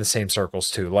happens in the same circles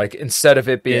too. Like instead of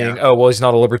it being, yeah. oh, well, he's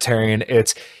not a libertarian,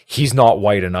 it's he's not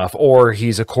white enough, or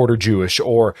he's a quarter Jewish,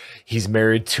 or he's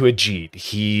married to a Jeet.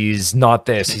 He's not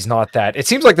this, he's not that. It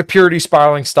seems like the purity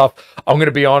spiraling stuff, I'm going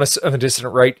to be honest, on the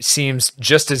dissident right seems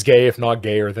just as gay, if not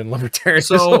gayer, than So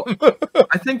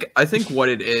libertarianism. I think what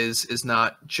it is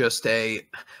not just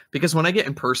because when I get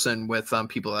in person with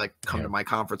people that come Yeah. to my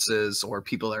conferences or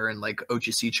people that are in like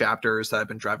OGC chapters that I've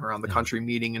been driving around the Mhm. country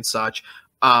meeting and such,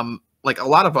 like a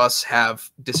lot of us have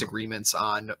disagreements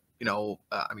on you know,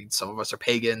 I mean, some of us are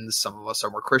pagans, some of us are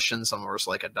more Christian, some of us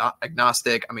are like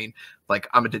agnostic. I mean, like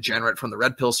I'm a degenerate from the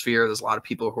red pill sphere. There's a lot of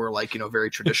people who are like, you know, very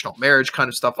traditional marriage kind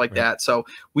of stuff like that. So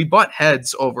we butt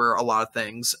heads over a lot of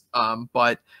things.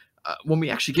 But when we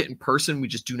actually get in person, we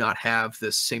just do not have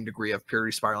this same degree of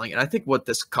purity spiraling. And I think what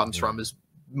this comes from is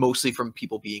mostly from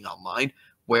people being online,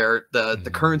 where the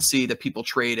currency that people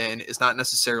trade in is not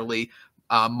necessarily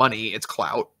money, it's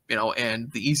clout. You know, and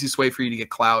the easiest way for you to get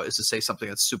clout is to say something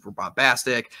that's super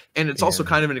bombastic. And it's also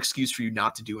kind of an excuse for you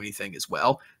not to do anything as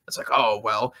well. It's like, oh,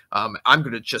 well, I'm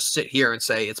going to just sit here and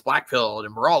say it's black-pilled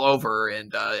and we're all over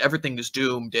and everything is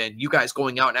doomed. And you guys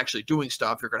going out and actually doing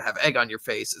stuff, you're going to have egg on your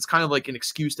face. It's kind of like an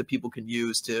excuse that people can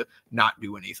use to not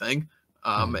do anything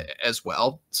as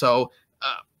well. So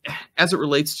as it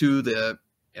relates to the,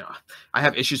 you know, I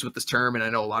have issues with this term, and I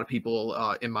know a lot of people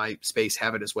in my space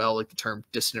have it as well, like the term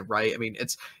dissident right. I mean,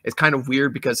 it's kind of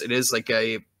weird because it is like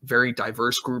a very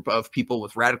diverse group of people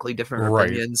with radically different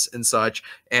opinions and such,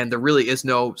 and there really is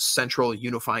no central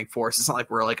unifying force. It's not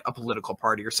like we're like a political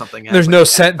party or something. There's no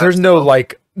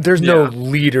there's no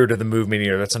leader to the movement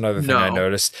either. That's another thing I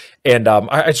noticed. And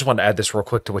I just want to add this real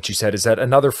quick to what you said, is that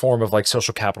another form of like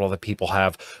social capital that people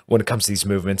have when it comes to these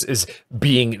movements is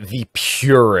being the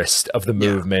purest of the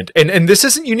movement. And this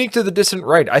isn't unique to the dissident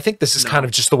right. I think this is kind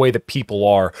of just the way that people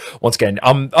are. Once again,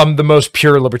 I'm the most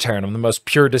pure libertarian. I'm the most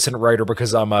pure dissident righter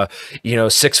because I'm a, you know,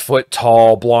 6 foot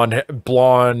tall, blonde,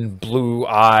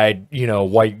 blue-eyed, you know,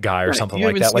 white guy or something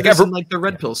like that. Like like the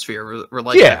red pill sphere, or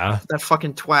like that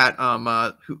fucking twat,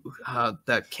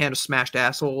 that can of smashed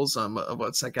assholes.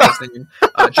 What's that guy's name?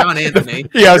 John Anthony.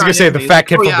 I was gonna say the fat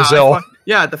kid from Brazil.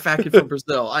 The fat kid from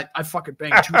Brazil. I fucking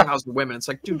banged 2,000 women. It's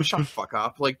like, dude, shut the fuck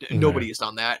up. Like nobody has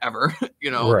done that ever.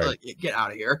 You know, like, get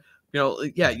out of here. You know,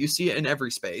 you see it in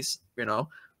every space. You know,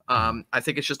 I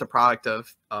think it's just a product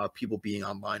of people being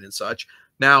online and such.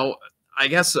 Now, I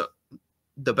guess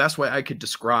the best way I could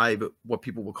describe what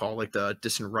people would call like the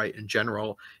dissident right in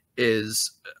general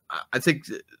is, I think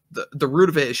the root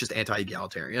of it is just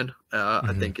anti-egalitarian.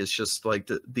 I think it's just like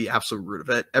the absolute root of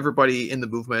it. Everybody in the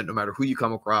movement, no matter who you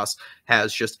come across,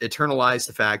 has just internalized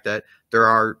the fact that there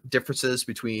are differences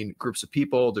between groups of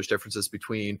people. There's differences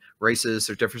between races.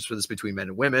 There's differences between men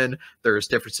and women. There's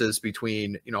differences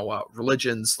between, you know,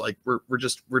 religions. Like we're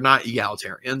not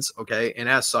egalitarians. Okay. And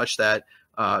as such, that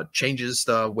changes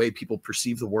the way people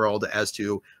perceive the world as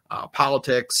to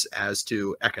politics, as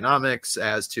to economics,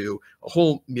 as to a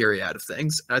whole myriad of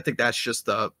things. And I think that's just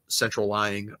the central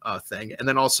lying thing. And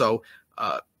then also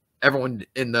everyone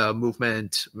in the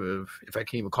movement, if I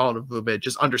can even call it a movement,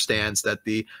 just understands that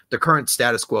the current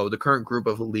status quo, the current group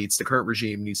of elites, the current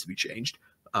regime needs to be changed.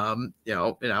 You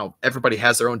know, everybody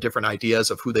has their own different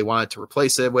ideas of who they want to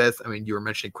replace it with. I mean, you were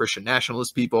mentioning Christian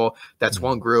nationalist people. That's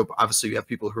one group. Obviously, you have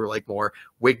people who are like more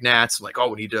Wignats, like, oh,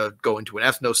 we need to go into an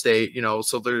ethno state, you know.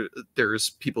 So there's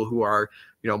people who are,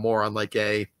 you know, more on like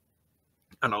a,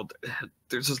 I don't know,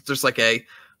 there's definitely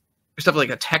like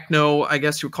a techno, I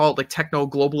guess you would call it, like techno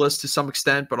globalist to some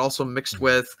extent, but also mixed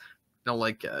with, you know,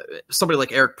 like somebody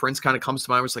like Eric Prince kind of comes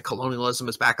to mind, where it's like colonialism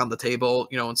is back on the table,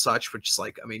 you know, and such, which is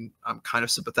like, I mean, I'm kind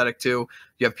of sympathetic to.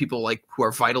 You have people like who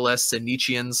are vitalists and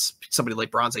Nietzscheans, somebody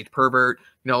like Bronze Age pervert,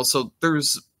 you know, so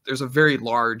there's a very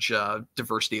large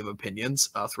diversity of opinions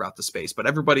throughout the space, but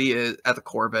everybody is at the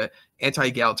core of it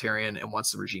anti-egalitarian and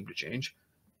wants the regime to change.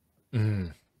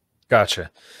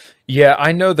 Gotcha. Yeah,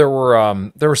 I know there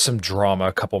was some drama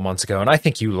a couple months ago, and I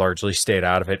think you largely stayed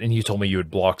out of it, and you told me you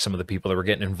would block some of the people that were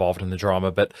getting involved in the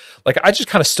drama, but like I just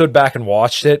kind of stood back and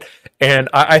watched it, and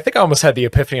I think I almost had the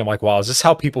epiphany. I'm like, wow, is this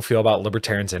how people feel about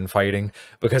libertarians infighting?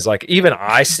 Because like even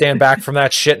I stand back from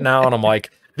that shit now, and I'm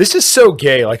like, this is so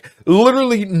gay. Like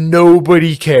literally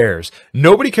nobody cares.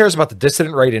 Nobody cares about the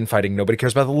dissident right infighting. Nobody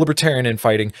cares about the libertarian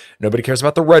infighting. Nobody cares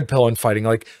about the red pill infighting.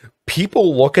 Like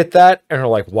people look at that and are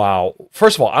like, wow,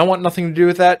 first of all, I want nothing to do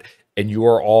with that. And you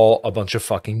are all a bunch of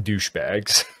fucking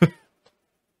douchebags.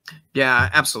 Yeah,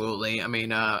 absolutely. I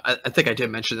mean, I think I did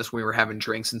mention this when we were having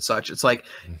drinks and such. It's like,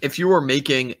 if you were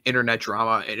making internet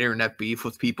drama and internet beef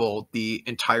with people the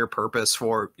entire purpose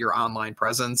for your online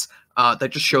presence,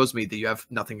 that just shows me that you have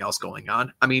nothing else going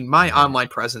on. I mean, my online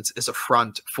presence is a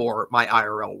front for my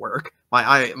IRL work.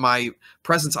 My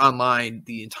presence online,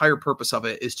 the entire purpose of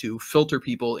it is to filter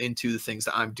people into the things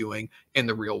that I'm doing in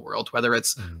the real world, whether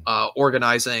it's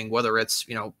organizing, whether it's,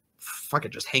 you know, fucking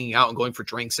just hanging out and going for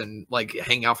drinks and like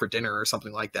hanging out for dinner or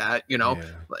something like that, you know,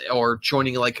 or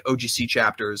joining like OGC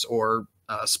chapters or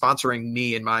sponsoring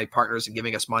me and my partners and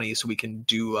giving us money so we can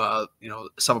do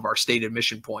some of our stated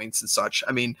mission points and such.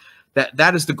 I mean,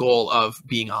 that is the goal of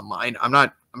being online. I'm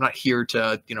not here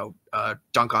to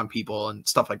dunk on people and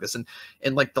stuff like this.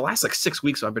 And like the last like 6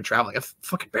 weeks I've been traveling, I've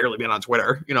fucking barely been on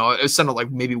Twitter. I sent out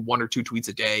like maybe 1 or 2 tweets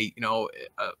a day.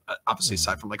 Obviously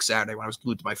aside from like Saturday when I was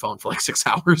glued to my phone for like 6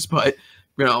 hours, but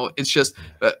it's just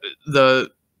the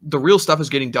real stuff is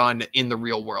getting done in the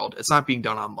real world. It's not being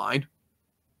done online.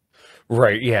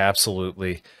 Right. Yeah,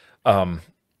 absolutely. Where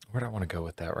do I want to go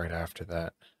with that right after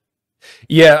that?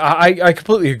 Yeah, I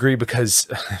completely agree because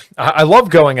I love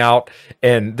going out,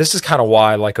 and this is kind of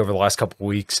why, like over the last couple of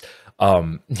weeks,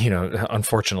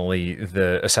 unfortunately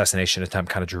the assassination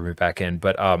attempt kind of drew me back in,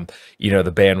 but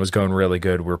the band was going really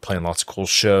good. We were playing lots of cool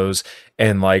shows,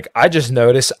 and like I just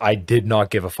noticed I did not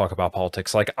give a fuck about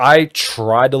politics. Like I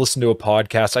tried to listen to a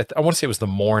podcast. I want to say it was the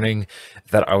morning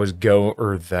that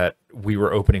that we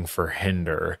were opening for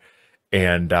Hinder.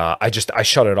 And I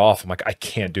shut it off. I'm like, I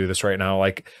can't do this right now.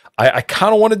 Like, I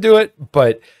kind of want to do it,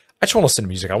 but I just want to listen to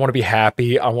music. I want to be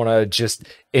happy. I want to just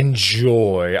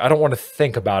enjoy. I don't want to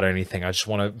think about anything. I just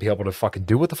want to be able to fucking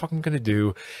do what the fuck I'm going to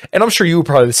do. And I'm sure you were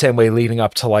probably the same way leading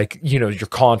up to like, your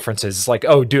conferences. It's like,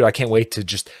 oh, dude, I can't wait to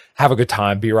just have a good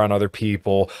time, be around other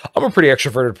people. I'm a pretty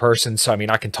extroverted person. So, I mean,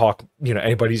 I can talk,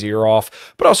 anybody's ear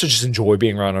off, but also just enjoy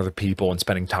being around other people and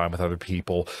spending time with other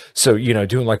people. So,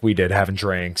 doing like we did, having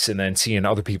drinks and then seeing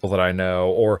other people that I know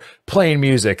or playing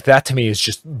music, that to me is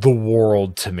just the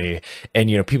world to me.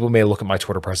 And, people may look at my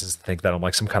Twitter presence and think that I'm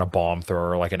like some kind of bomb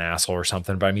thrower, like an asshole or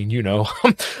something. But I mean,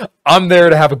 I'm there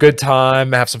to have a good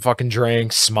time, have some fucking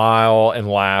drinks, smile and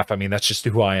laugh. I mean, that's just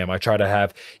who I am. I try to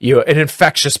have, an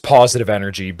infectious positive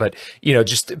energy, but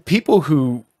just people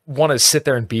who want to sit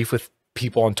there and beef with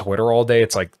people on Twitter all day.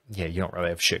 It's like, yeah, you don't really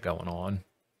have shit going on.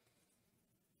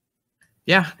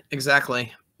 Yeah,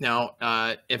 exactly. Now,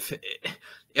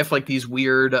 if like these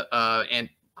weird and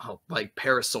like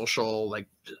parasocial, like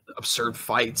absurd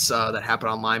fights that happen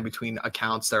online between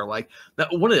accounts that are like that.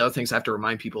 One of the other things I have to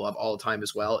remind people of all the time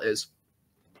as well is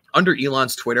under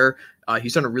Elon's Twitter,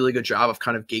 he's done a really good job of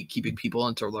kind of gatekeeping people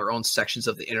into their own sections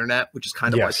of the internet, which is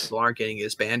kind of why people aren't getting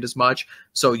his banned as much.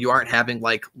 So you aren't having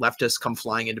like leftists come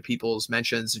flying into people's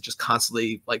mentions and just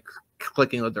constantly like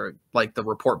clicking the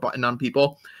report button on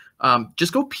people.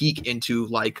 Just go peek into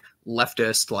like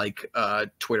leftist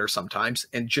Twitter sometimes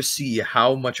and just see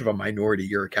how much of a minority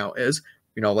your account is.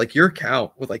 Like your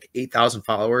account with like 8,000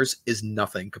 followers is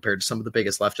nothing compared to some of the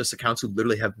biggest leftist accounts who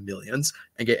literally have millions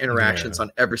and get interactions on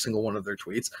every single one of their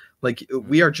tweets. Like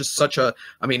we are just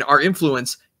our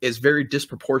influence is very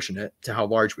disproportionate to how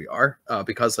large we are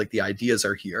because like the ideas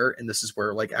are here and this is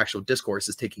where like actual discourse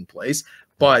is taking place.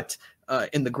 But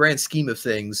in the grand scheme of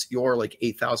things, your like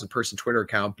 8,000 person Twitter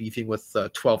account beefing with a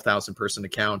 12,000 person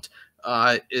account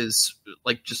is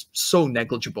like just so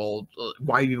negligible.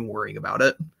 Why are you even worrying about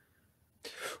it?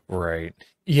 Right.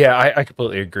 Yeah, I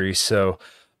completely agree. So,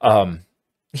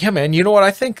 yeah, man, you know what?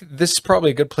 I think this is probably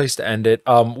a good place to end it.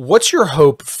 What's your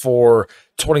hope for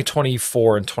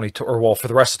 2024 and for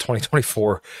the rest of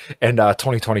 2024 and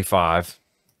 2025?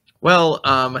 Well,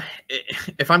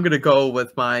 if I'm gonna go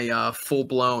with my full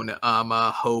blown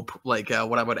hope, like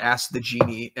what I would ask the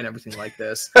genie and everything like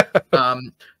this,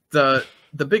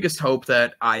 the biggest hope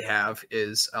that I have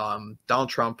is Donald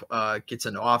Trump gets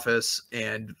into office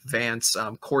and Vance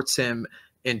courts him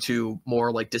into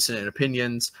more like dissonant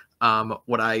opinions.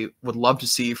 What I would love to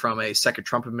see from a second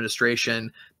Trump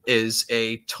administration is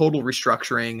a total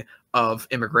restructuring of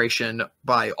immigration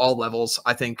by all levels.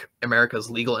 I think America's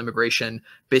legal immigration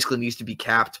basically needs to be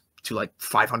capped to like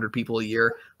 500 people a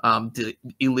year. The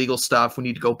illegal stuff, we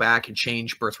need to go back and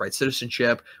change birthright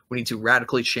citizenship. We need to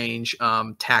radically change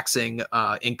taxing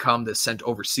income that's sent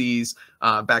overseas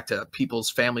back to people's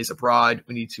families abroad.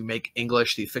 We need to make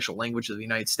English the official language of the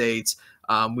United States.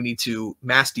 We need to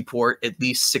mass deport at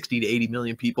least 60 to 80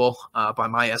 million people by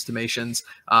my estimations.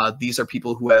 These are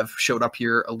people who have showed up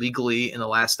here illegally in the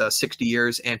last 60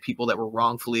 years and people that were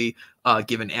wrongfully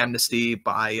given amnesty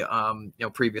by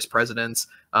previous presidents.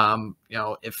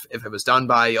 If it was done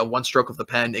by one stroke of the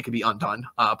pen, it could be undone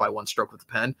by one stroke of the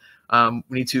pen.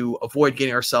 We need to avoid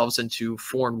getting ourselves into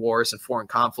foreign wars and foreign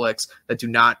conflicts that do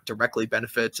not directly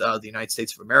benefit the United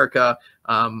States of America.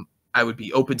 I would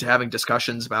be open to having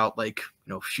discussions about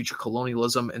future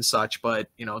colonialism and such, but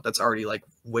that's already like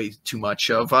way too much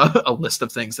of a list of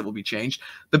things that will be changed.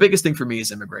 The biggest thing for me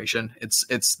is immigration.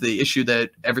 It's the issue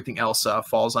that everything else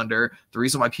falls under. The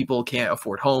reason why people can't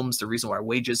afford homes, the reason why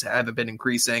wages haven't been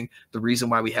increasing, the reason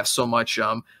why we have so much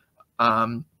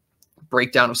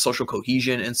breakdown of social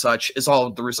cohesion and such is all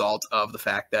the result of the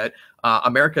fact that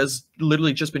America's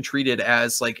literally just been treated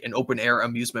as like an open air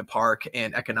amusement park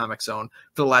and economic zone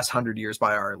for the last 100 years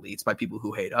by our elites, by people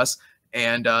who hate us.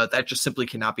 And that just simply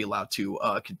cannot be allowed to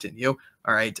continue.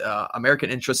 All right. American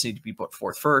interests need to be put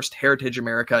forth first. Heritage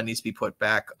America needs to be put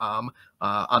back on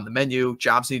the menu.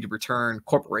 Jobs need to return.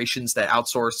 Corporations that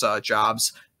outsource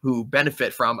jobs who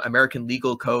benefit from American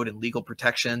legal code and legal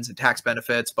protections and tax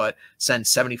benefits, but send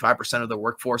 75% of the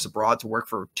workforce abroad to work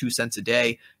for 2 cents a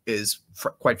day is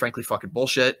quite frankly fucking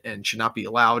bullshit and should not be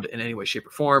allowed in any way, shape, or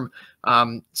form.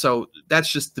 So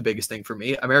that's just the biggest thing for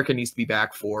me. America needs to be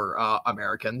back for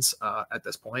Americans at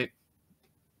this point.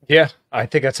 Yeah, I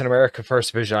think that's an America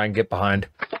First vision I can get behind.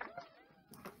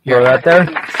 Throw that there.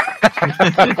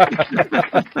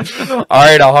 All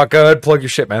right, I'll go ahead and plug your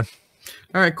shit, man.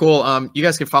 All right, cool. You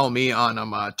guys can follow me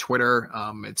on Twitter.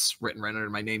 It's written right under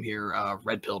my name here,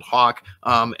 Red-Pilled Hawk.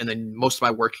 And then most of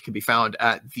my work can be found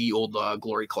at the Old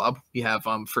Glory Club. We have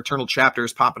fraternal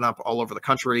chapters popping up all over the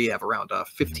country. You have around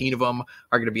 15 of them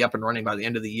are going to be up and running by the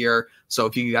end of the year. So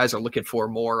if you guys are looking for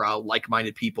more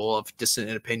like-minded people of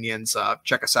dissonant opinions,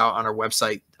 check us out on our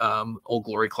website,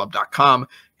 oldgloryclub.com,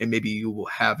 and maybe you will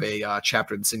have a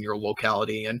chapter that's in your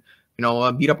locality and, you know,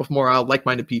 meet up with more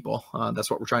like-minded people. That's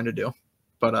what we're trying to do.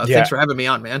 But thanks for having me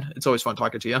on, man. It's always fun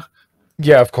talking to you.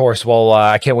 Yeah, of course. Well,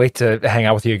 I can't wait to hang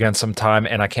out with you again sometime,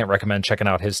 and I can't recommend checking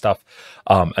out his stuff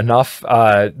enough.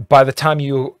 By the time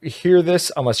you hear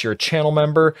this, unless you're a channel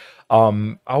member,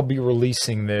 I'll be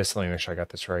releasing this. Let me make sure I got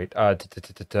this right.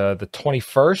 The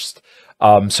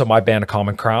 21st. So my band, A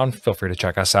Common Crown, feel free to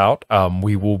check us out.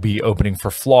 We will be opening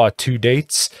for Flaw 2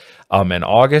 dates in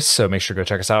August, so make sure to go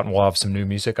check us out, and we'll have some new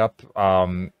music up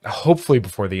hopefully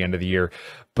before the end of the year.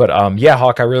 But yeah,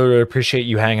 Hawk, I really, really appreciate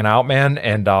you hanging out, man,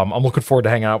 and I'm looking forward to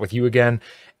hanging out with you again,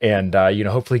 and you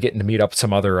know, hopefully getting to meet up with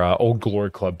some other Old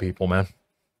Glory Club people, man.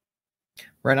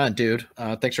 Right on, dude.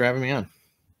 Thanks for having me on.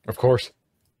 Of course.